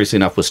 seriously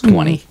enough, was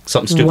 20.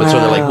 Something stupid.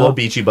 So they're like, Wow. we'll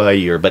beat you by a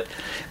year. But,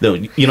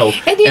 and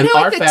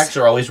our facts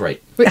are always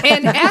right.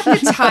 And at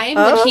the time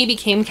when he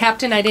became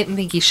captain, I didn't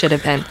think he should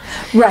have been.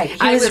 Right. He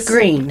I was was-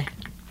 green.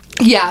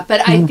 Yeah,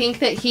 but I think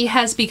that he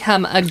has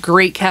become a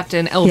great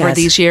captain over Yes.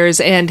 these years.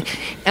 And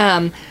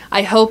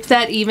I hope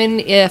that even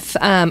if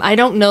I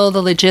don't know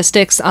the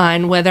logistics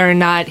on whether or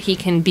not he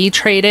can be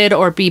traded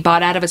or be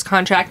bought out of his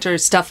contract or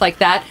stuff like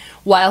that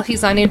while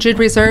he's on injured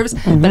reserves,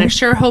 but I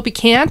sure hope he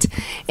can't.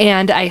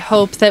 And I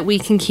hope that we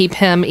can keep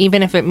him,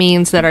 even if it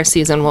means that our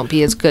season won't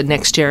be as good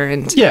next year.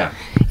 And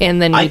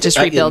then we just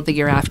rebuild the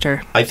year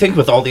after. I think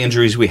with all the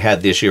injuries we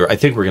had this year, I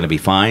think we're going to be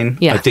fine.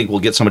 Yeah. I think we'll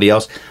get somebody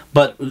else.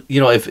 But,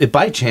 if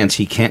by chance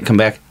he can't come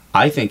back,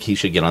 I think he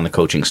should get on the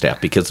coaching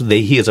staff because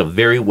he is a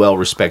very well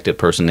respected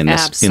person in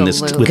this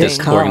Absolutely. with this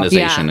Good call.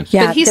 organization.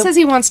 Yeah, but he says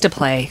he wants to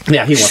play.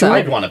 Yeah, he wants. So-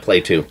 I'd want to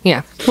play too.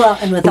 Yeah. Well,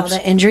 and with all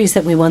the injuries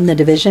that we won the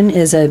division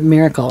is a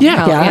miracle.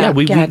 Yeah, yeah,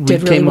 we did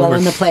really came well over.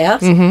 in the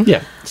playoffs.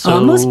 Yeah, so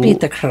Almost beat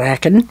the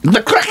Kraken.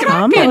 the Kraken.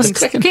 Almost.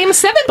 Game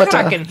 7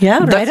 Kraken. Yeah,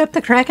 right That's- up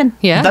the Kraken.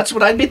 Yeah. That's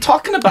what I'd be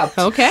talking about.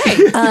 Okay.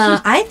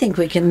 I think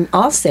we can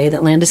all say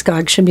that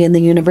Landeskog should be in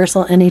the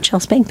Universal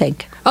NHL Spank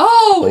Bank.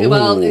 Oh,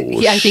 well,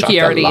 I think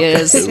he already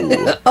is.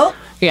 Oh,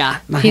 Yeah.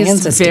 My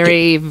hands are He's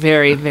very,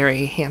 very,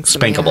 very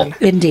handsome. Spankable. man.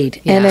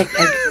 indeed. Yeah. And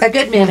a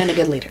good man and a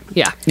good leader.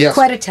 Yeah. Yes.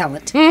 Quite a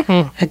talent.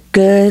 A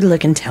good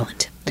looking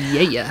talent.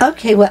 Yeah.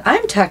 Okay, what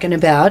I'm talking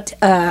about,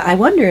 I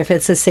wonder if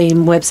it's the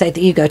same website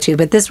that you go to,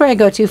 but this is where I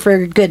go to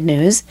for good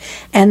news.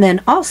 And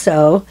then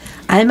also,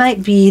 I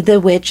might be the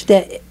witch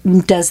that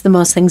does the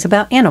most things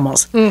about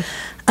animals.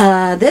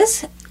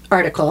 This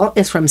article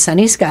is from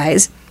Sunny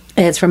Skies.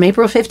 It's from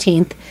April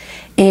 15th.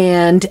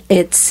 And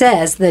it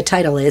says, the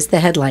title is, the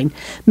headline,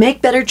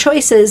 Make Better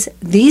Choices.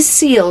 These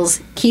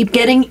seals keep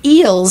getting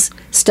eels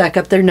stuck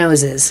up their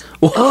noses.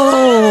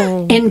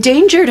 Oh.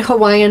 Endangered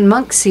Hawaiian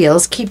monk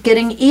seals keep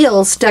getting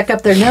eels stuck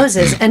up their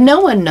noses, and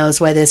no one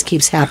knows why this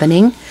keeps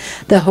happening.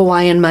 The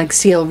Hawaiian Monk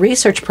Seal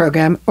Research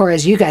Program, or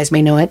as you guys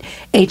may know it,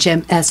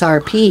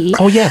 HMSRP,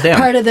 Oh, yeah, them.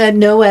 part of the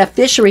NOAA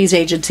Fisheries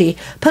Agency,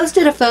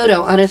 posted a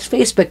photo on its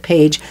Facebook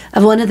page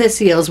of one of the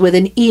seals with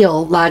an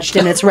eel lodged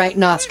in its right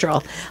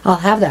nostril. I'll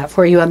have that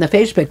for you on the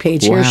Facebook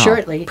page here Wow.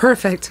 shortly.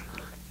 Perfect.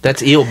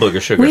 That's eel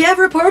booger sugar. We have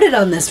reported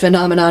on this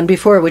phenomenon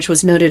before, which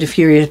was noted a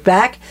few years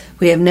back.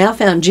 We have now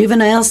found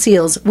juvenile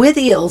seals with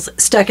eels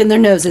stuck in their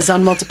noses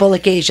on multiple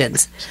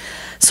occasions.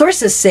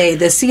 Sources say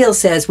the seal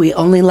says we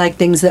only like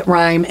things that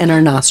rhyme in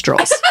our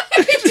nostrils.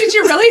 Did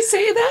you really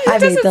say that? I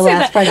It made doesn't the say last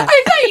that. part up.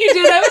 I thought you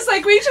did. I was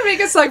like, we should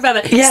make a song about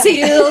that. Yeah.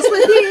 Seals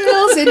with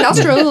eels and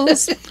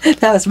nostrils.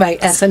 That was my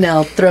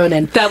SNL thrown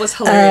in. That was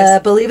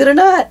hilarious. Believe it or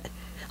not.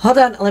 Hold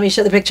on, let me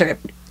show the picture.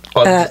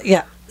 Oh.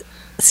 Yeah.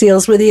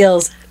 Seals with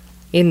eels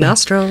In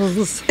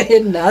nostrils.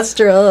 in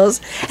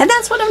nostrils. And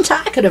that's what I'm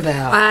talking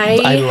about. I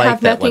like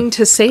have that nothing one.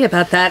 to say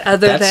about that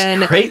other than...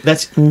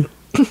 That's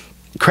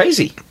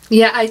crazy.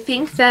 Yeah, I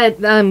think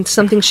that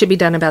something should be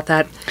done about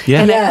that.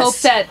 Yeah. And Yes. I hope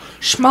that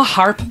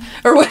Schmaharp,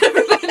 or whatever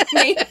that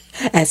name...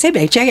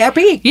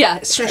 SMHARP. Yeah,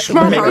 Maybe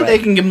Schmaharp. they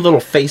can give them little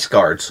face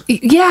guards.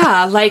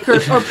 Yeah, like, or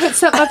put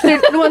some up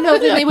there. Well, no,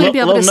 then they wouldn't be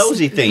able Little to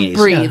nosy thingies.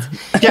 breathe.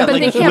 Yeah, But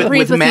like they can't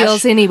breathe with mesh,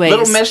 eels anyways.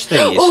 Little mesh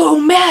thingies.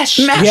 Oh, mesh!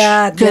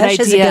 Yeah, Good mesh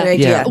is a idea. good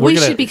idea. Yeah. We We're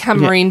gonna- should become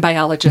marine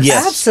biologists.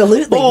 Yes.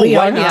 Absolutely. Oh, we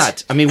why are.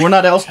 not? I mean, we're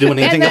not else doing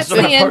anything. And that's else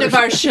the end of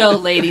part our show,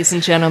 ladies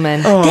and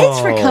gentlemen. Thanks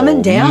for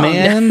coming down.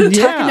 man, Talking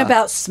yeah.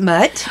 about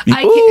smut.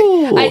 I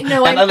know. And I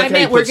like how you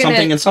meant we're put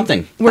something gonna in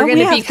something. we're Oh, we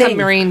gonna have become things.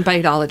 marine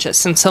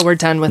biologists, and so we're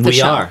done with the We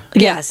show. are.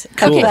 Yes.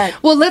 Cool. But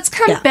Well, let's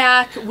come Yeah.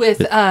 back with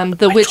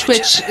the which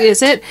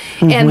is it,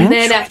 and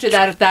then after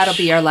that, that'll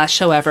be our last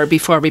show ever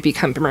before we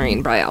become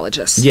marine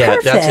biologists. Yeah,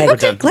 perfect. that's it. We're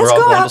done. Let's we're all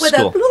go going out to with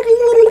school.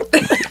 a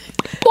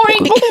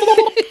Boing.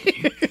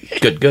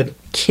 Good, good.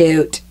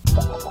 cute.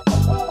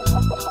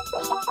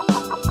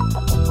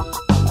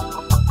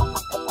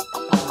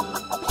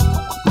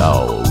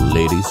 Now,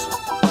 ladies,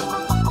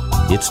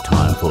 it's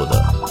time for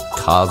the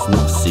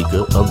Cosmic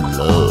Seeker of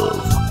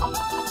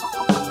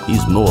Love.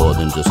 He's more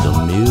than just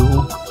a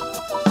meal,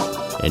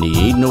 and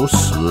he ain't no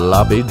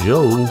sloppy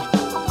Joe.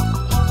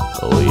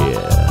 Oh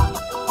yeah,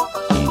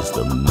 he's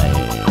the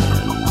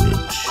man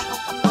witch.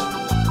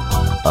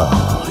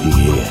 Oh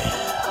yeah.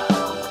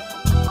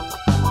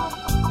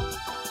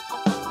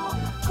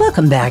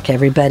 Welcome back,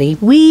 everybody.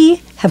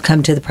 We have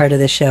come to the part of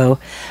the show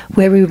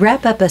where we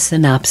wrap up a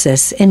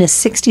synopsis in a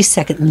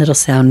 60-second little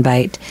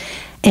soundbite.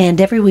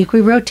 And every week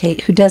we rotate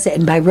who does it.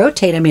 And by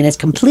rotate, I mean it's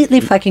completely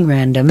fucking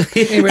random.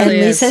 It really and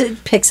is. Lisa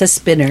picks a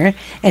spinner,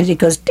 and it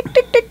goes tick,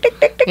 tick, tick, tick,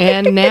 tick, tick.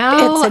 And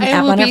now It's an I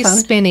app will on our be phone.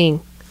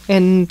 spinning,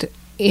 and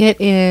it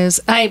is.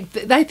 I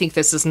think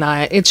this is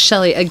not. It's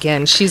Shelley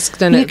again. She's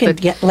gonna. You can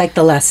get like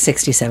the last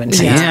 67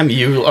 seconds. Damn,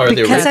 you are the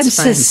Because I'm original.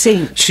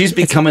 succinct. She's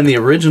becoming the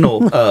original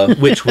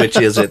which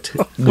is it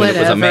when it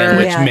was a man Whatever.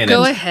 witch Yeah. minute.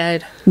 Go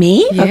ahead.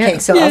 Me? Okay,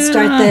 so I'll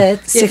start the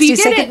 60 If you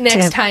get second it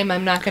next tip. time,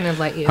 I'm not going to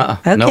let you.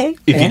 Okay. Nope.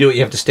 If Yeah. you do it,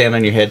 you have to stand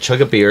on your head,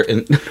 chug a beer,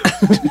 and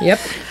Yep.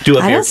 do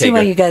a I beer don't see why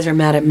taker. you guys are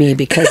mad at me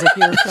because if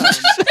you're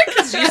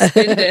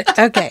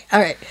okay, all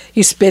right,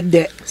 you spinned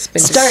it.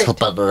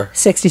 Start.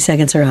 60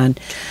 seconds are on.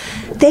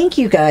 Thank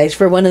you guys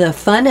for one of the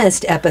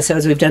funnest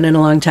episodes we've done in a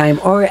long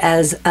time, or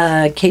as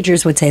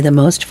Cagers would say, the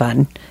most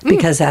fun,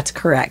 because that's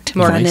correct.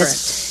 More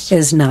Funnest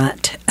is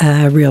not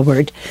a real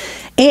word,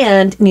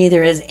 and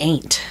neither is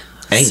ain't.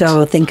 Ain't.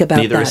 So think about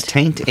Neither that. is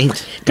taint,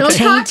 ain't. Don't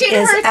Taint talk in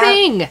is her out.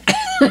 thing.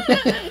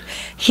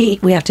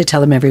 We have to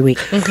tell them every week.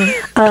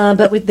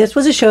 But this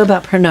was a show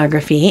about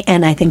pornography,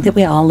 and I think that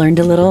we all learned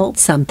a little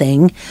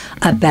something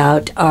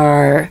about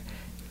our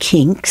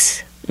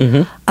kinks,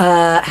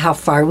 how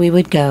far we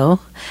would go,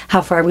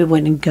 how far we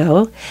wouldn't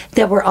go.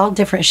 That we're all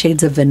different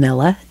shades of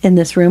vanilla in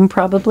this room,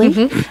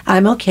 probably.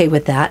 I'm okay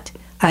with that.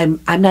 I'm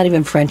not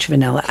even French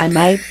vanilla. I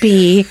might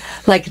be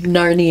like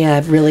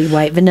Narnia, really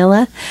white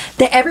vanilla.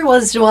 Every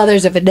once in a while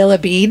there's a vanilla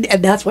bean,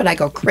 and that's when I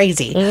go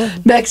crazy.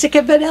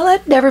 Mexican vanilla,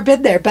 never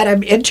been there, but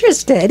I'm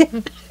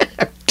interested.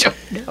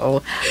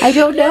 I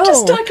don't know.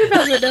 Just talking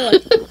about vanilla.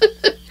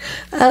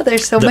 Oh,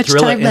 there's so The much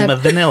thriller time and the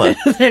left. vanilla.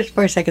 There's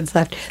 4 seconds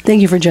left.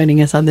 Thank you for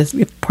joining us on this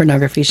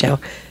pornography show.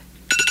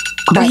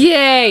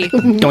 Yay.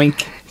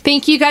 Doink.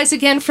 Thank you guys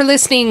again for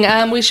listening.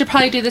 We should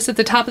probably do this at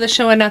the top of the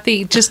show and not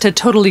just to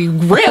totally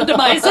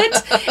randomize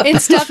it and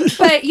stuff.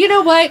 But you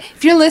know what?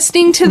 If you're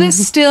listening to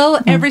this still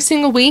every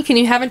single week and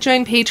you haven't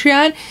joined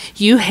Patreon,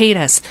 you hate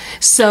us.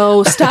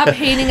 So stop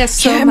hating us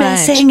so You're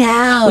much. missing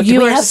out. You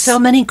We are have so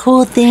many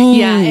cool things.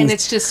 Yeah, and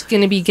it's just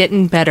going to be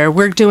getting better.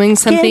 We're doing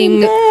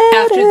something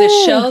after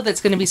this show that's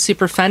going to be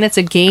super fun. It's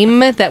a game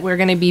that we're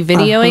going to be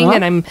videoing,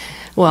 and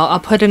I'll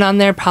put it on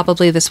there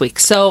probably this week.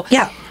 So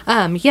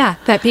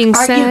that being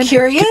Are said, you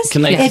curious?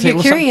 Can I If say you're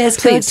something? curious,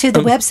 go Please. to the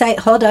website,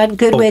 hold on,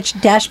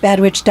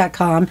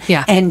 goodwitch-badwitch.com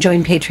and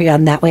join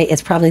Patreon that way.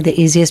 It's probably the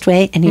easiest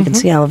way, and you can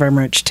see all of our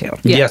merch too.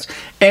 Yes.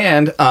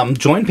 And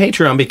join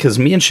Patreon because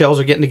me and Shells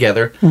are getting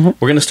together. We're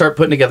going to start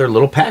putting together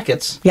little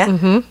packets.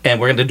 Yeah. And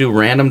we're going to do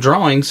random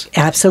drawings.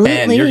 Absolutely.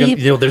 And you're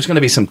gonna, there's going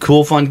to be some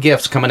cool, fun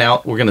gifts coming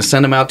out. We're going to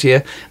send them out to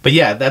you. But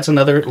yeah, that's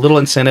another little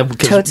incentive.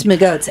 Totes me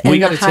goats. And the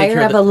gotta take higher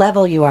care of a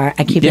level you are,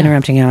 I keep Yeah.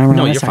 interrupting you. I'm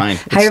No, really you're sorry.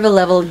 fine. Higher of a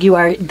level you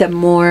are, the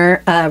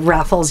more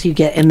raffles you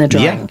get in the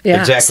drawing. Yeah,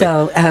 exactly.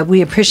 So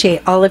we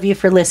appreciate all of you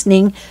for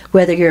listening,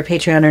 whether you're a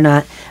Patreon or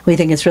not. We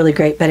think it's really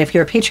great. But if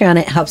you're a Patreon,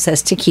 it helps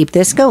us to keep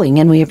this going,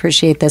 and we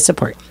appreciate the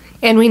support.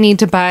 and we need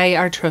to buy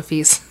our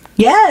trophies.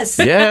 Yes.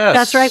 Yes.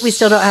 That's right. We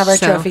still don't have our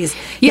So, trophies.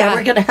 Yeah, yeah.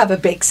 we're going to have a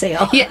bake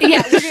sale. Yeah, we're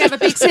gonna have a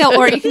big sale,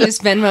 or you can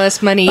just Venmo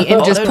us money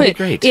and just that'd be put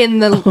great. in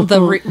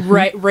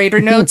the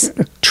Raider notes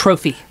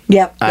trophy.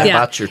 Yep. I Yeah.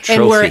 bought your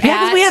And we're trophy. Yeah,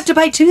 'cause we have to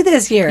buy 2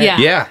 this year. Yeah,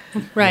 Yeah.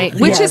 right.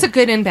 Which Yeah. is a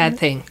good and bad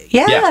thing.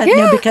 Yeah, Yeah.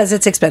 no, because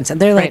it's expensive.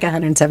 They're like Right.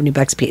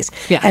 $170 a piece.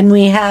 Yeah. And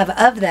we have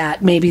of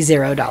that maybe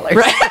 $0.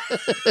 Right.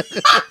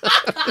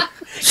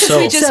 So,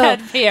 We just So, had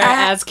to pay our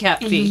ASCAP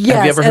fee. Yes,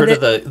 have you ever and heard of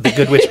the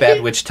Good Witch,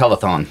 Bad Witch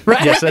telethon?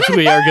 Right. Yes, that's what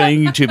we are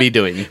going to be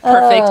doing. Perfect.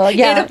 Oh,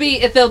 yeah.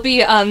 They'll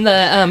be on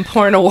the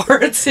porn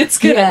awards. It's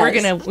gonna. Yes. We're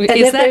gonna. And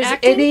Is if that there's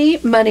acting? any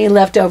money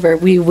left over,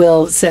 we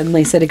will send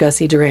Lisa to go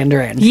see Duran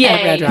Duran. at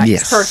Yay! Red Rocks.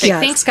 Yes. Perfect. Yes.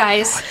 Thanks,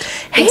 guys.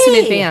 Thanks in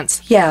Hey!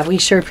 advance. Yeah, we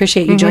sure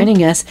appreciate you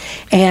joining us.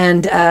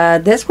 And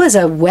this was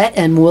a wet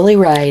and woolly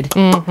ride.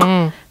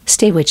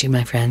 Stay witchy,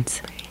 my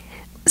friends.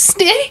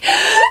 Stay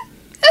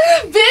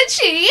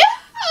bitchy.